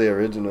those are the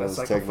originals.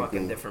 That's like a technically,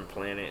 fucking different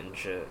planet and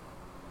shit.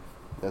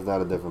 that's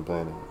not a different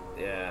planet.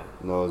 Yeah.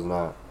 No, it's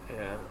not.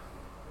 Yeah.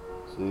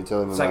 So you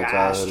telling me It's my like an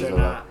childhood is a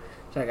astronaut. lot.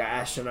 It's like an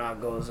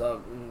astronaut goes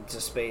up into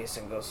space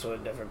and goes to a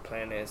different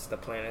planet. It's the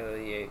Planet of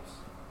the Apes.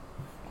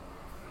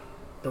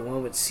 The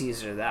one with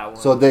Caesar, that one.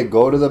 So they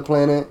go to the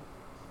planet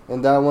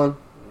in that one?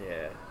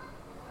 Yeah.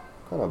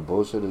 What kind of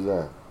bullshit is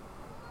that?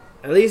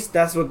 At least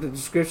that's what the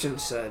description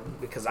said,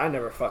 because I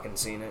never fucking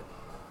seen it.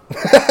 I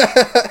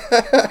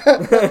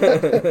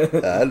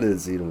didn't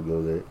see them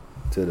go there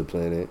to the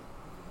planet.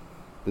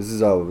 This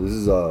is all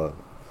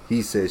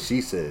he said, she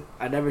said.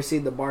 I never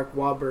seen the Mark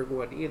Wahlberg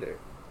one either.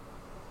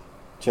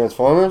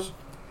 Transformers?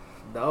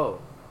 No.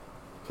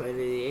 Planet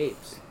of the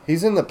Apes.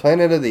 He's in the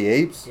Planet of the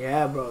Apes?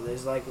 Yeah, bro.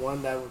 There's like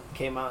one that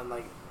came out in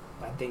like,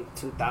 I think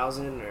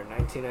 2000 or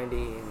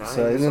 1999.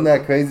 So or isn't that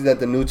something. crazy that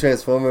the new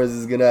Transformers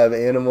is gonna have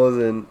animals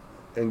and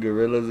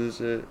gorillas and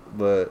shit?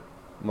 But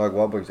Mark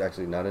Wahlberg's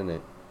actually not in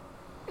it.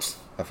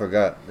 I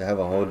forgot. They have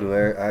a whole new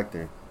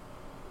actor.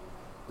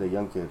 The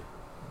young kid.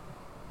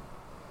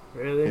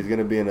 Really? He's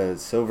gonna be in a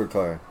silver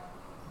car.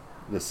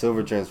 The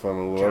silver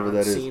Transformer, whoever John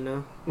that is.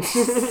 Cena.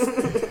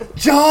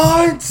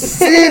 John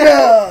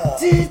Cena!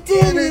 Just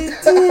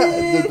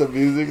the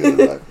music in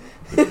the back.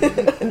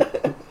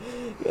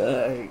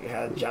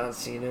 Had John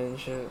Cena and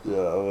shit. Yeah,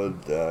 I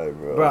would die,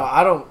 bro. Bro,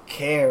 I don't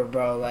care,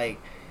 bro. Like,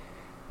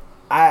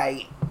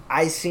 I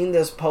seen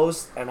this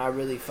post and I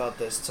really felt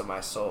this to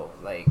my soul.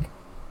 Like,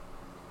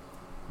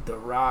 The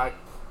Rock,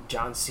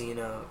 John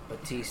Cena,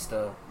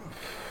 Batista.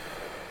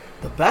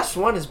 The best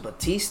one is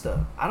Batista.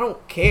 I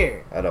don't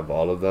care. Out of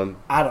all of them,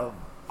 Out of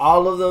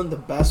all of them, the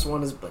best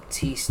one is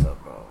Batista,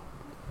 bro.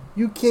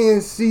 you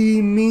can't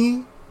see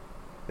me.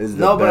 Is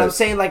the No, but I'm best.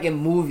 saying like in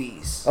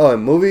movies. Oh, in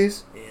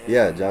movies? Yeah.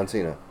 Yeah, John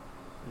Cena.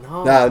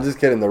 No. Nah, I'm just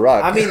kidding. The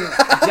Rock. I mean,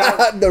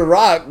 John, The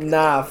Rock.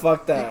 nah,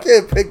 fuck that. You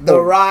can't pick The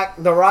Rock.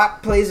 The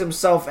Rock plays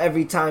himself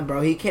every time,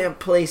 bro. He can't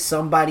play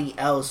somebody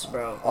else,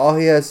 bro. All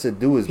he has to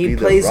do is He be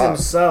plays The Rock.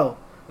 himself,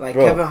 like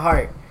Bro. Kevin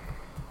Hart.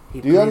 He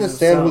Do you plays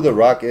understand himself. who The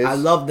Rock is? I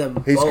love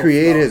them. He's both,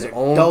 created bro. his They're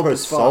own dope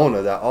as fuck.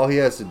 persona that all he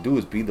has to do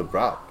is be The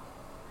Rock.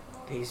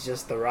 He's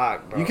just The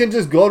Rock, bro. You can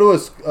just go to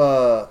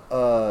a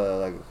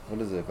like, what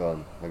is it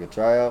called? Like a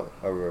tryout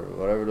or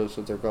whatever those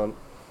shits are called,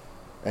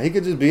 and he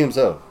could just be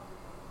himself.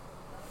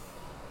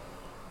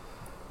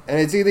 And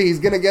it's either he's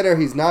gonna get it or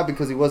he's not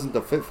because he wasn't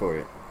the fit for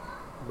it.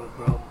 But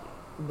bro,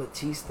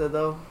 Batista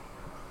though,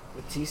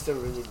 Batista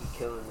really be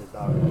killing the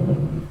dog.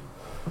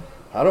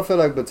 I don't feel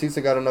like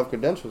Batista got enough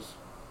credentials.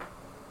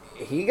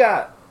 He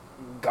got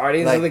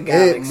Guardians Like of the hit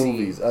Galaxy.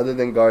 movies other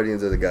than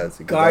Guardians of the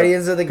Galaxy.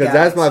 Guardians of the Because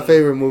that's my Galaxy.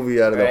 favorite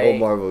movie out of the whole Right.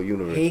 Marvel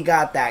universe. He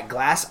got that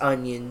Glass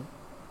Onion.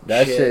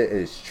 That shit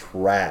is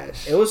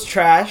trash. It was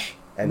trash,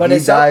 and but he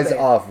it's up dies there.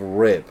 off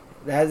rip.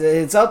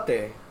 It's up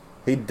there.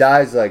 He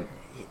dies like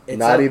It's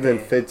not up even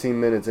there. 15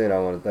 minutes in. I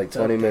want like It's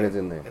up 20 there. minutes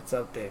in there. It's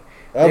up there. Up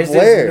There's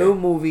where? this new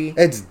movie.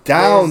 It's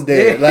down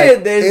there, There's like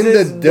in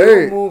this the new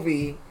dirt.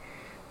 movie.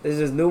 There's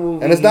this new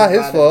movie. And it's not he's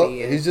his about to fault.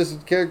 be in. He's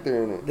just a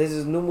character in it. There's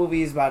this new movie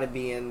he's about to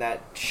be in.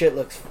 That shit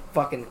looks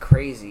fucking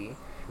crazy.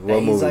 What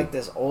And he's movie? like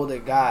this older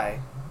guy.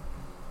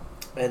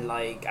 And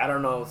like, I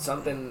don't know,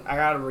 something. I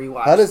gotta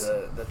rewatch How does-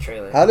 the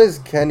trailer. How does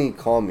Kenny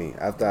call me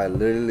after I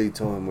literally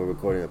told him we're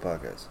recording a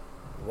podcast?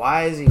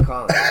 Why is he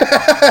calling?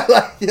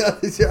 Like, yeah,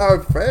 these are our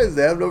friends.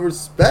 They have no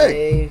respect.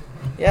 Hey,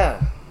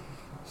 yeah.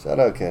 Shout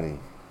out, Kenny.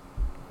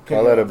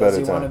 Call that a Does better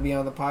he want to time. be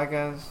on the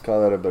podcast?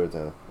 Call that a better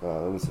time.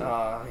 Let me see. He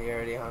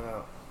already hung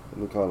out. Let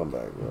me call him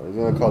back, bro. He's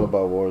gonna call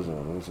about Warzone.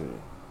 Let me see.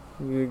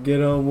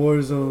 Get on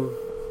Warzone.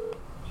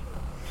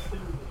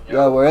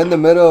 Yo, we're in the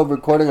middle of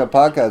recording a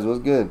podcast.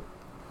 What's good?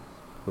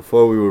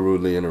 Before we were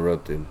rudely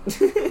interrupted.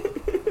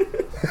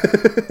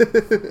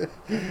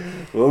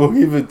 What were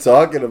we even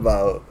talking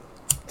about?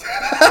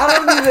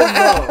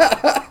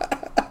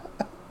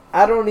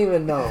 I don't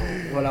even know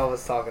what I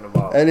was talking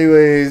about.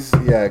 Anyways,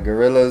 yeah,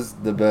 Gorilla's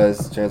the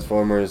best.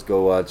 Transformers,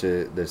 go watch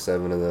it. There's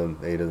 7 of them,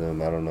 8 of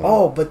them. I don't know.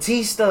 Oh,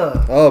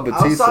 Batista. Oh,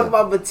 Batista. I was talking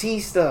about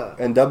Batista.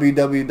 And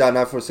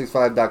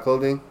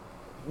www.9465.clothing.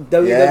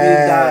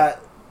 www.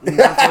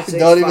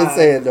 Don't even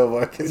say it no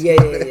more. Yeah.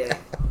 So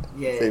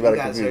you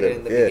guys heard it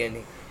in the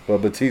beginning. Well,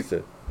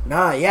 Batista.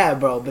 Nah, yeah,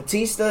 bro.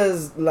 Batista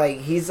is like,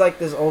 he's like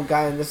this old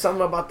guy, and there's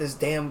something about this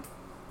damn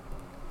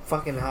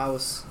fucking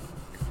house.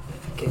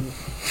 There's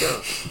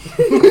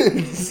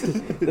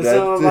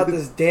something about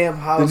this damn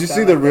house. Did you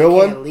see the real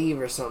one? Can't leave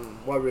or something.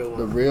 What real one?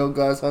 The real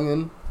guys hung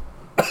in.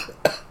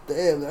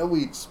 Damn, that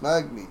weed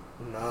smacked me.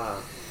 Nah.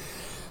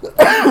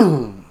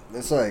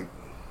 It's like,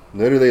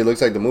 literally, it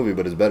looks like the movie,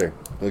 but it's better.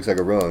 It looks like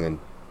a real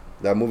onion.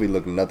 That movie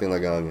looked nothing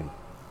like an onion.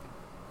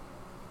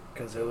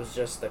 Because it was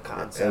just the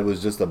concept. It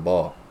was just a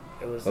ball.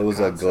 It was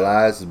a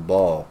glass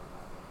ball.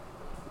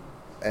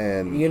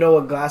 And you know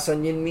what glass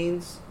onion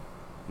means?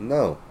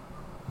 No.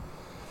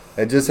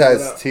 It just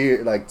has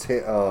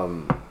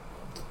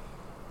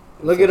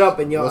Look it up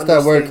and you'll what's that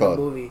understand word the called?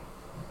 movie.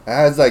 It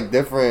has like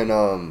different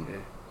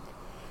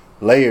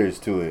layers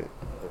to it.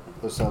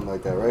 Or something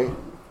like that, right?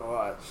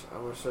 Watch.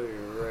 I'm going to show you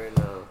right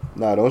now.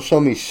 Nah, don't show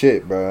me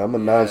shit, bro. I'm a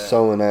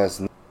non-showing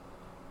ass.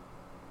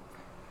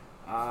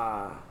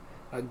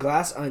 A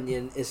glass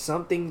onion is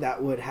something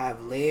that would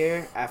have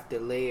layer after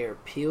layer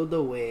peeled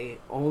away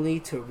only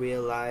to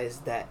realize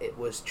that it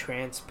was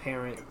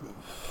transparent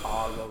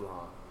all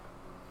along.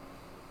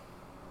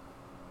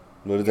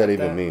 What does that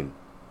even mean?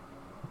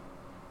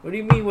 What do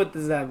you mean, what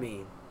does that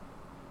mean?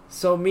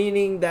 So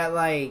meaning that,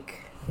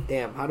 like,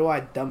 damn, how do I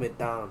dumb it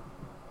down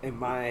in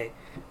my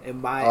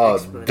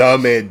explanation?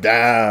 Dumb it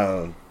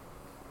down.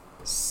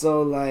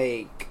 So,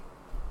 like,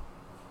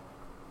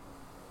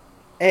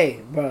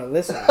 hey, bro,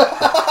 listen.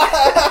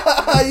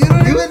 You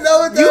don't even know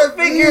what that You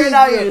figure means, it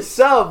out bro.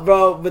 yourself,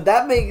 bro, but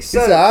that makes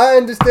sense. So I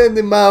understand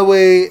it my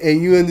way,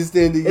 and you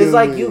understand it your It's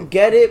like way. you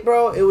get it,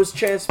 bro. It was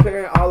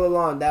transparent all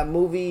along. That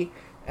movie,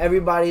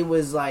 everybody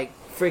was like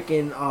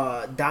freaking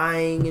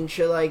dying and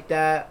shit like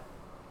that,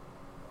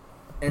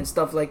 and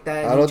stuff like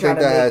that. And I don't think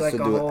that has like to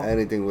do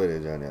anything with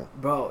it, Johnny.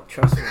 Bro,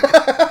 trust me.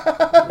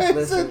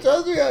 Listen,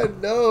 trust me, I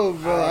know,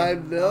 bro. I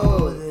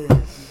know.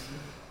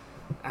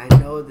 I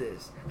know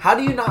this. How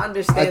do you not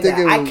understand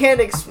that? I can't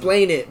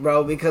explain it,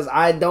 bro, because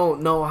I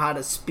don't know how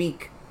to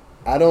speak.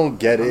 I don't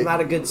get it. I'm not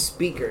a good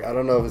speaker. I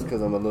don't know if it's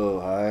because I'm a little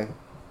high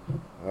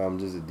or I'm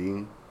just a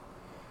dean.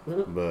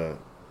 But,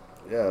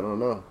 yeah, I don't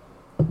know.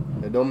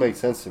 It don't make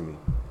sense to me.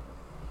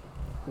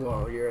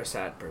 Well, you're a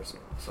sad person,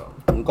 so.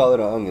 I'm call it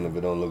an onion if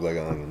it don't look like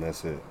an onion.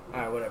 That's it.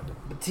 Alright, whatever.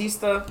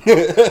 Batista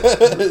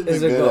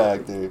He's a good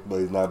actor, but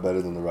he's not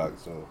better than The Rock,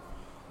 so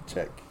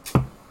check.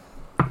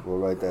 We'll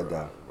write that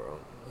down.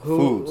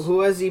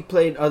 Who has he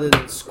played other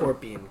than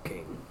Scorpion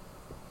King?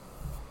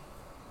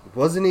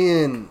 Wasn't he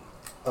in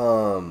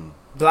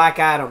Black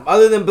Adam.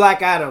 Other than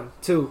Black Adam,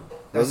 too.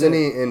 Wasn't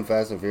he in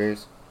Fast and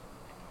Furious?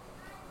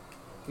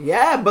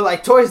 Yeah, but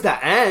like towards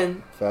the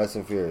end. Fast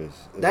and Furious.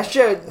 That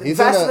shit.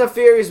 Fast and the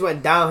Furious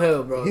went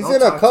downhill, bro. He's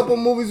in a couple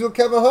movies with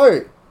Kevin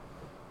Hart.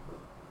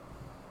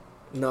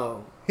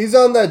 No. He's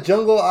on that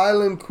Jungle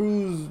Island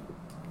cruise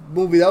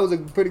movie. That was a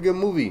pretty good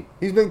movie.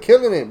 He's been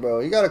killing it, bro.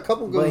 He got a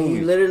couple good movies. But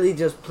he literally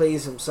just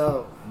plays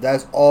himself.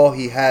 That's all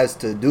he has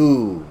to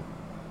do.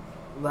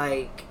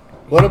 Like.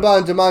 What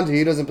about in Jumanji?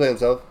 He doesn't play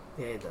himself.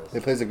 Yeah, he does. He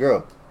plays a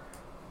girl.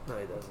 No,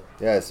 he doesn't.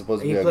 Yeah, it's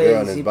supposed to be a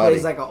girl in his body. He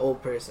plays like an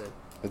old person.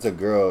 It's a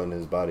girl in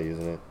his body,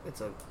 isn't it? It's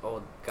an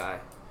old guy.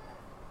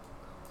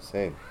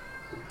 Same.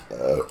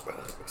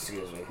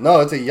 Excuse me. No,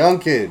 it's a young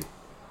kid.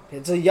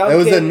 It's a young kid. It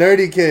was a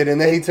nerdy kid, and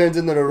then he turns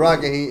into The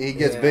Rock, and he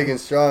gets big and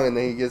strong, and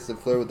then he gets to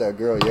flirt with that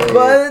girl. Yeah,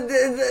 but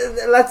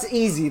that's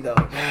easy, though.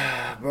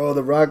 Bro,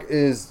 The Rock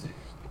is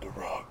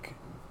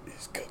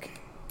cooking.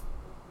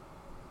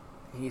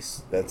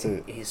 That's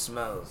it. He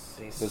smells.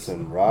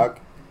 Listen,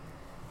 Rock,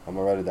 I'm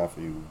going to write it down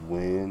for you.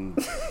 When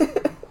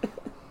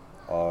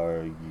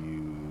are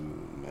you,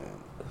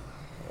 man?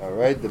 All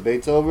right,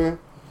 debate's over.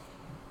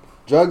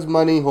 Drugs,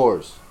 money,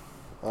 horse.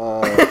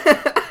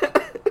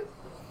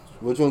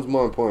 Which one's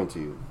more important to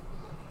you?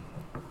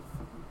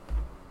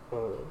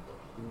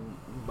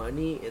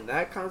 Money, in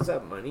that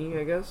concept, money,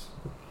 I guess.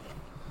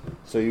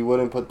 So you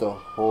wouldn't put the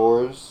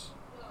horse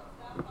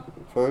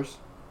first?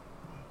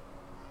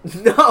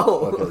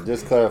 No. Okay,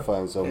 just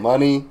clarifying. So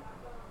money,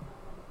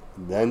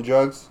 then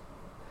drugs?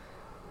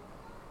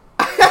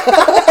 I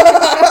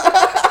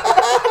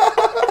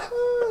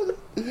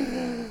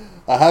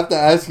have to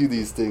ask you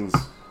these things.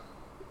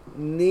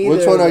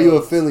 Which one are you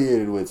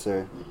affiliated with,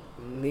 sir?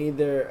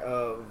 Neither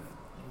of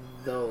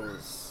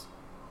those.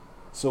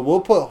 So we'll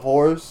put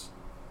horse,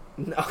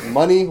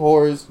 money,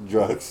 horse,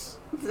 drugs.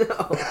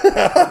 No.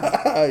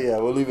 Yeah,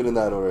 we'll leave it in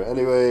that order.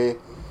 Anyway,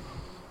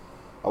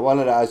 I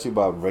wanted to ask you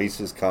about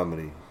racist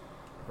comedy.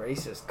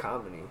 Racist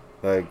comedy.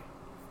 Like,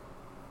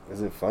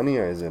 is it funny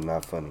or is it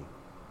not funny?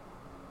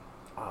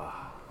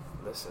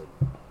 Listen.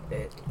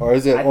 Or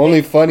is it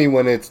only funny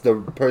when it's the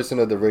person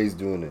of the race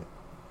doing it?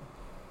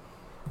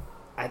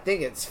 I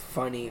think it's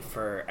funny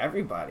for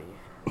everybody.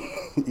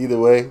 Either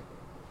way?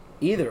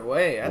 Either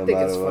way, I No think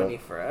it's matter what. funny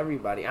for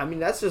everybody. I mean,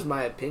 that's just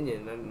my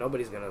opinion, and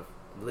nobody's gonna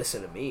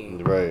listen to me.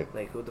 Right.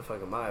 Like, who the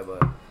fuck am I?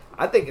 But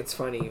I think it's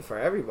funny for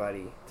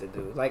everybody to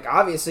do. Like,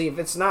 obviously, if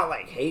it's not,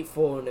 like,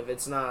 hateful and if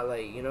it's not,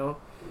 like, you know,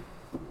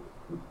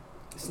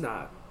 it's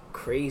not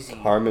crazy.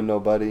 Harming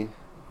nobody.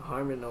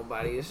 Harming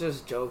nobody. It's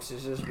just jokes.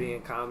 It's just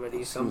being comedy.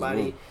 Excuse me.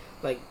 Somebody,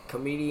 like,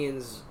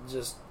 comedians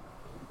just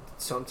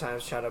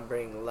sometimes try to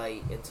bring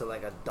light into,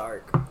 like, a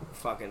dark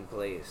fucking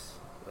place.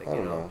 Like, I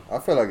don't know. I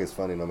feel like it's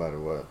funny no matter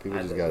what. People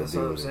just gotta that's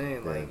deal what I'm with saying.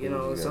 it. Yeah, Like, you people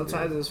know, just gotta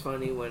sometimes deal it's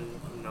funny when,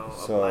 you know, a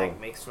So- black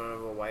makes fun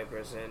of a white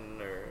person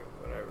or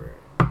whatever.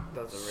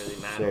 Doesn't really with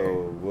it. matter.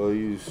 So, will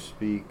you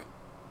speak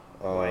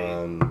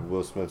on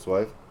Will Smith's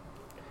wife?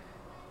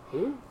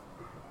 Who?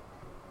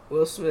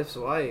 Will Smith's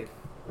wife.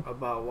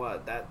 About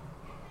what? That.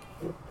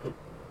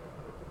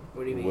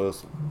 What do you mean? Will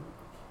Smith.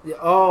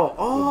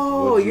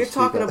 Oh, Would you you're speak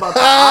talking on- about the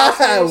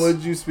Oscars?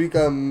 Would you speak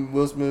on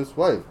Will Smith's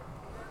wife?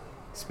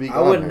 Speak I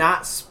on would her.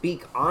 not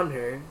speak on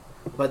her,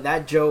 but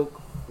that joke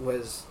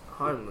was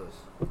harmless.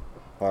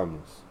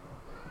 Harmless.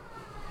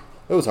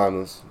 It was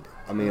harmless.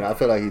 I mean, I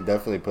feel like he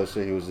definitely pushed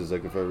it. He was just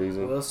looking for a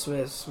reason. Will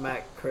Smith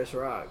smacked Chris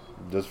Rock,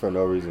 Just for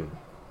no reason.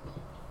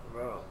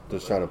 bro.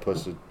 Just trying to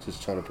push it.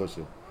 Just trying to push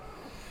it.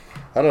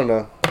 I don't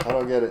know. I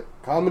don't get it.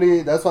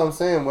 Comedy, that's what I'm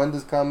saying. When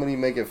does comedy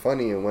make it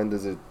funny and when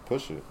does it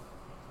push it?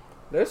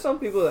 There's some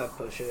people that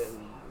push it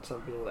and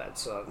some people that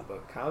suck,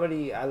 but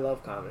comedy, I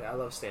love comedy. I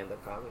love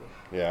stand-up comedy.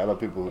 Yeah, I know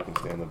people who can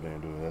stand up there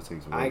and do it. That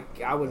takes work.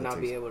 I would That not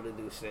takes- be able to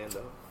do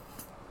stand-up.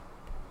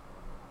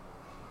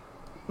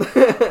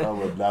 I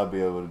would not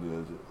be able to do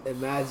that shit.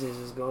 Imagine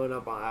just going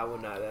up on. I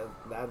would not.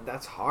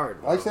 That's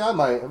hard. Bro. Actually, I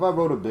might. If I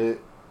wrote a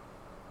bit,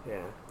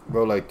 Yeah.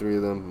 wrote like 3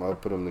 of them, I'll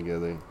put them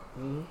together.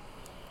 hmm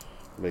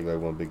Make like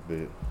one big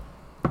bit.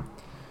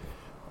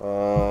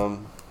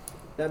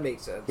 That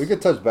makes sense. We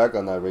could touch back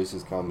on that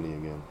racist comedy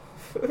again.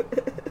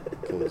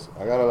 Because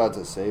I got a lot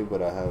to say,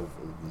 but I have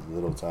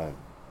little time.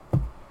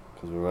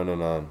 Because we're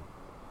running on.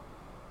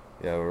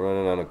 Yeah, we're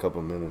running on a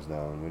couple minutes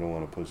now, and we don't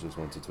want to push this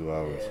 1 to 2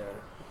 hours. Yeah.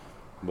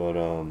 But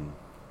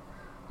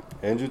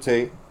Andrew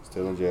Tate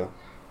still in jail.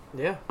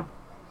 Yeah.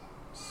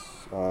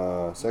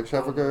 Sex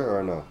trafficker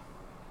or no?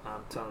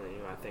 I'm telling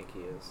you, I think he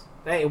is.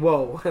 Hey,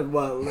 whoa,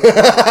 whoa.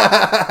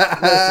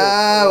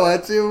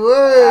 Watch your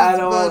words, I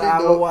don't. buddy. I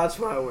will watch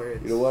my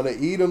words. You don't want to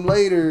eat them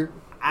later.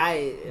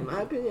 In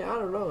my opinion, I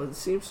don't know. It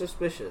seems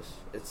suspicious.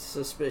 It's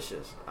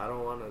suspicious. I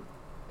don't want to.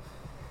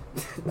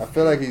 I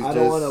feel like he's I just.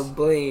 don't want to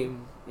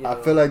blame. I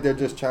feel like they're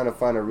just trying to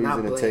find a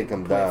reason to take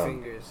him down.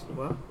 Fingers.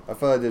 What? I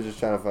feel like they're just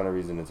trying to find a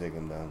reason to take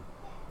him down.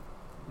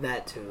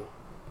 That too.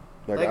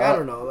 Like I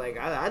don't know. Like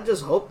I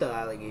just hope the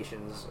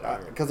allegations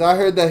are. Because I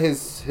heard that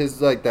his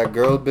like that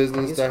girl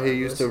business He's that he harmless.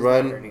 used to He's not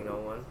run, hurting no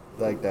one.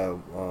 like that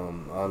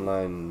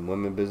online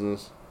women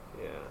business.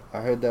 Yeah.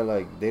 I heard that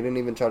like they didn't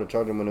even try to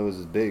charge him when it was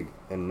as big,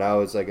 and now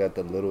it's like at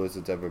the littlest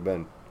it's ever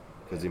been,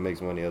 because he makes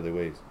money other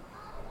ways.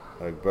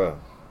 Like, bruh,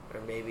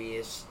 Or maybe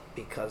it's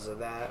because of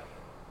that.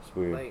 it's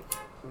weird. Like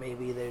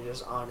maybe they're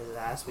just on his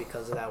ass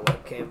because of that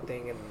webcam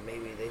thing, and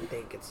maybe they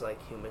think it's like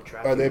human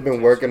trafficking. Or they've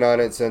been working on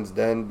it since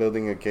then,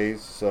 building a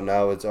case. So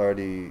now it's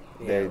already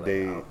Yeah, like out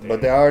there.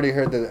 but they already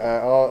heard that. I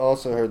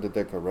also heard that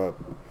they're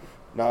corrupt.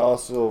 And I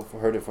also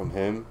heard it from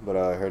him, but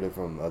I heard it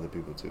from other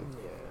people too.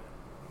 Yeah.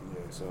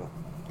 Yeah. So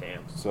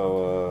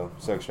Damn.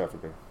 sex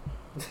trafficker.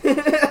 No,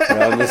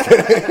 I'm just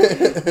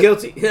kidding.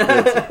 Guilty.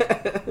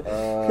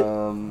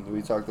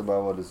 We talked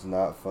about what is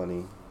not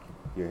funny.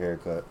 Your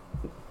haircut.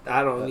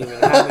 I don't even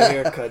have a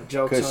haircut.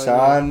 Jokes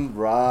on Kashawn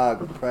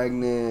Rock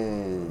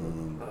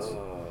pregnant. you.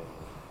 Oh.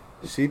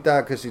 She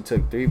thought because she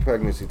took 3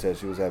 pregnancy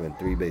tests, she was having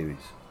 3 babies.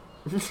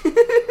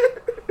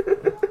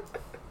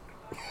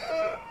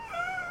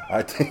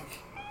 I think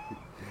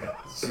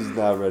she's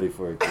not ready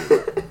for a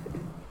kid.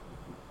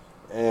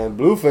 And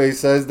Blueface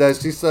says that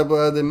she slept with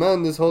other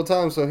men this whole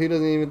time, so he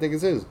doesn't even think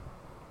it's his.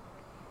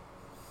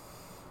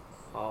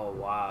 Oh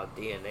wow,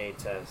 DNA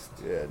test.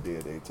 Yeah,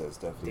 DNA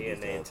test definitely. needs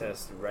to DNA happen.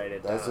 test. Write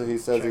it down. That's what he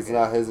says. Check It's it.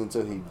 not his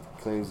until he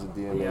claims the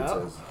DNA Yep.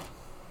 test.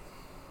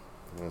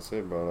 That's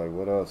it, bro. Like,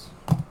 what else?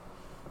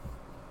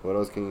 What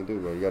else can you do,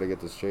 bro? You gotta get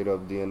the straight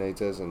up DNA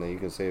test, and then you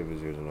can say if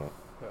it's yours or not.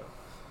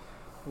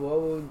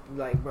 What would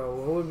what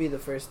would be the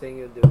first thing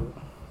you'll do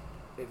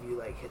if you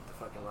like hit the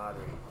fucking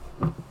lottery?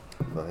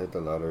 If I hit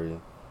the lottery,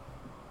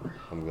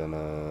 I'm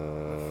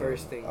gonna. The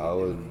first thing I you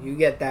would. do, you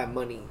get that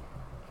money.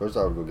 First,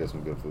 I would go get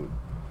some good food.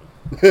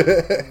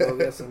 Go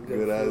get some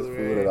good ass food,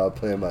 food, right? and I'll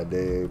plan my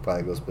day.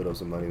 Probably go split up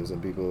some money with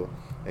some people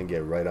and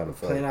get right on the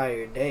flight. Plan out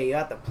your day. You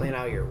have to plan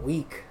out your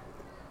week.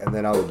 And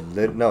then I would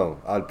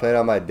I'd plan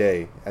out my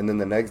day, and then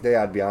the next day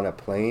I'd be on a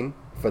plane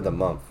for the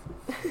month.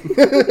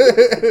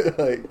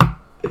 like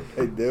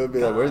they would be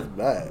like, "Where's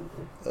Matt?"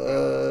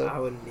 I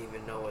wouldn't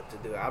even know what to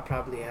do. I'll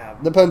probably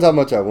have. Depends how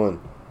much I win.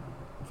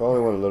 If I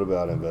only win a little bit,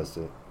 I'd invest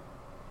it.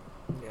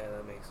 Yeah,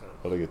 that makes sense.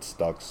 I'll get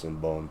stocks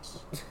and bonds.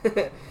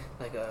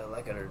 like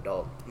an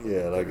adult.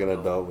 Yeah, like an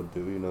adult would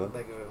do, you know.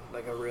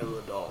 Like a real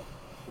adult.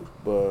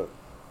 But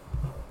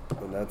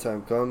when that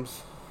time comes,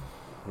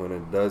 when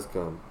it does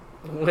come,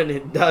 When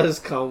it does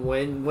come,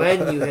 when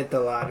you hit the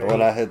lottery.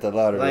 when I hit the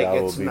lottery, like I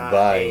will it's be not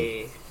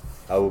buying.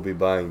 I will be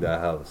buying that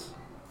house.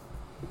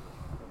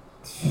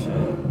 Shit.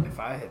 If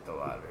I hit the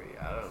lottery,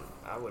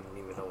 I wouldn't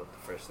even know what the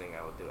first thing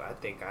I would do. I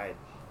think I'd.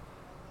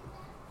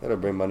 Gotta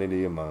bring money to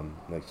your mom,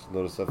 like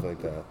little stuff like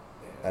that,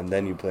 and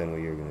then you plan what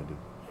you're gonna do.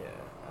 Yeah,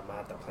 I'm gonna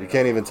have to plan. You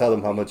can't even tell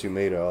them how much you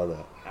made or all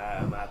that.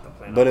 I'm gonna have to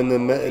plan. But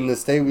in the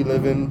state we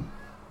live in,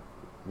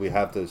 we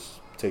have to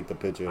take the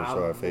picture and I'm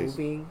show our face.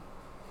 moving,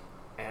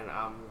 and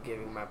I'm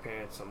giving my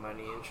parents some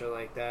money and shit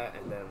like that,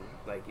 and then,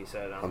 like you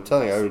said, I'm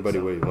telling everybody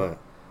investing where you went.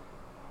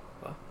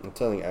 What? I'm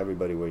telling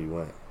everybody where you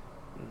went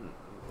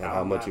and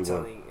how much you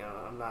won.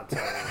 I'm not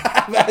telling.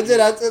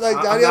 Imagine I said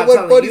like Johnny, I I'm not won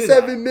telling you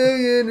 47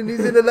 million, and he's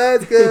in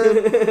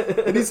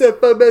Alaska, and he said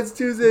from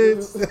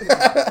Massachusetts.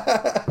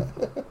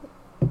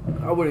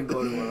 I wouldn't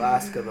go to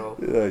Alaska though.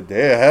 You're like,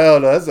 damn, hell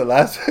no, that's the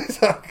last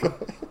place I'm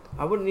going.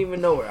 I wouldn't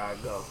even know where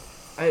I'd go.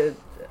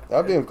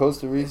 I'll be in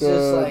Costa Rica,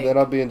 just like- then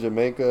I'll be in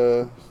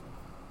Jamaica.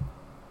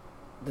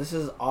 This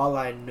is all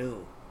I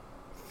knew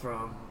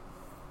from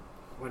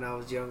when I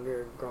was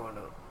younger, growing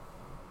up.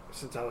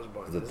 Since I was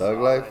born. The This thug is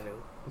all life? I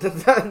knew.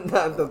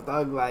 Not the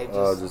thug life.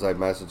 Oh, just like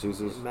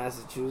Massachusetts.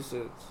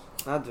 Massachusetts.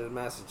 Not just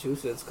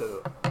Massachusetts, because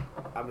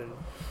I've been.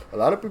 A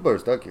lot of people are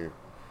stuck here.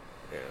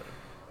 Yeah.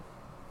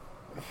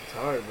 It's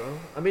hard, bro.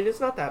 I mean, it's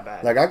not that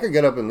bad. Like I could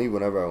get up and leave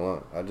whenever I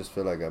want. I just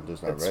feel like I'm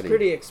just not it's ready.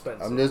 pretty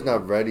expensive. I'm just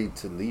not ready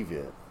to leave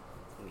yet.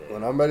 Yeah.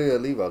 When I'm ready to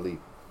leave, I'll leave.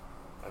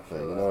 I Like,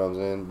 feel you that. know what I'm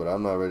saying? But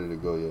I'm not ready to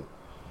go yet.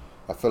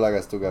 I feel like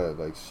I still got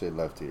like shit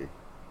left here,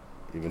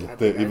 even I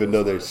think I even just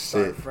though there's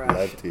wanna start shit fresh.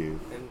 left here.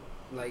 And,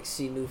 like,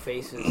 see new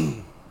faces.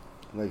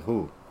 Like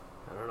who?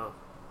 I don't know.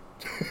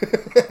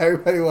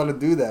 Everybody want to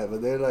do that,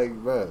 but they're like,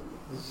 bruh.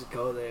 Just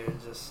go there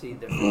and just see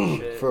different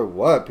shit. For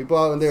what? People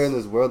out there in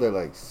this world, they're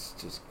like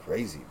just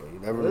crazy, bro. You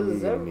never know who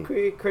There's you're gonna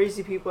meet.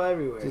 crazy people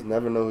everywhere. Just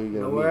never know who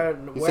you're gonna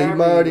meet. You say you wherever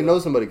might already you know go.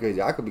 somebody crazy.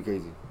 I could be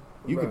crazy.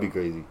 You could Bro. be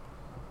crazy.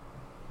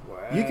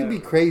 Wherever. You could be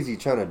crazy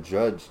trying to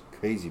judge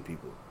crazy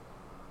people.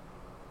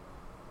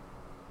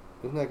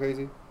 Isn't that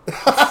crazy?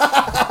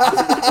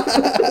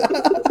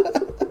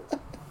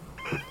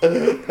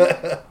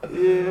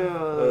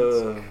 Yeah,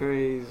 that's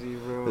crazy,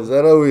 bro. Is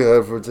that all we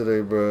have for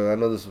today, bro? I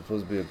know this was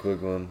supposed to be a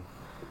quick one.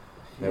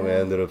 And we Yeah.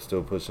 ended up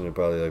still pushing it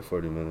probably like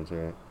 40 minutes,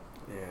 right?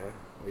 Yeah,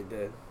 we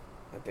did.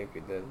 I think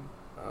we did.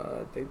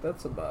 I think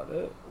that's about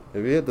it.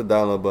 If you hit the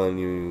download button,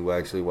 you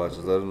actually watch us.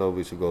 Let us know if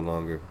we should go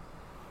longer.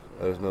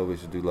 Let us know if we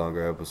should do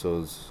longer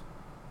episodes.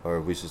 Or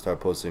if we should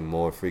start posting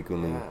more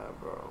frequently. Yeah,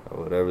 bro.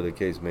 Or whatever the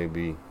case may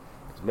be.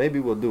 'Cause maybe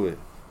we'll do it.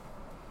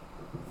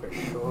 For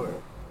sure.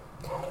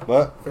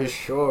 But For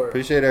sure.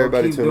 appreciate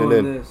everybody We'll keep tuning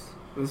doing in.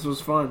 This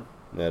was fun.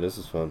 Yeah, this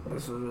is fun.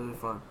 This was really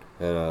fun.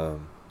 And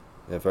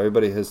if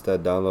everybody hits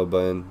that download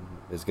button,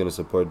 it's going to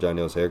support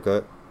Johnny's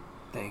haircut.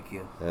 Thank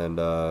you. And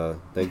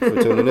thank you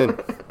for tuning in.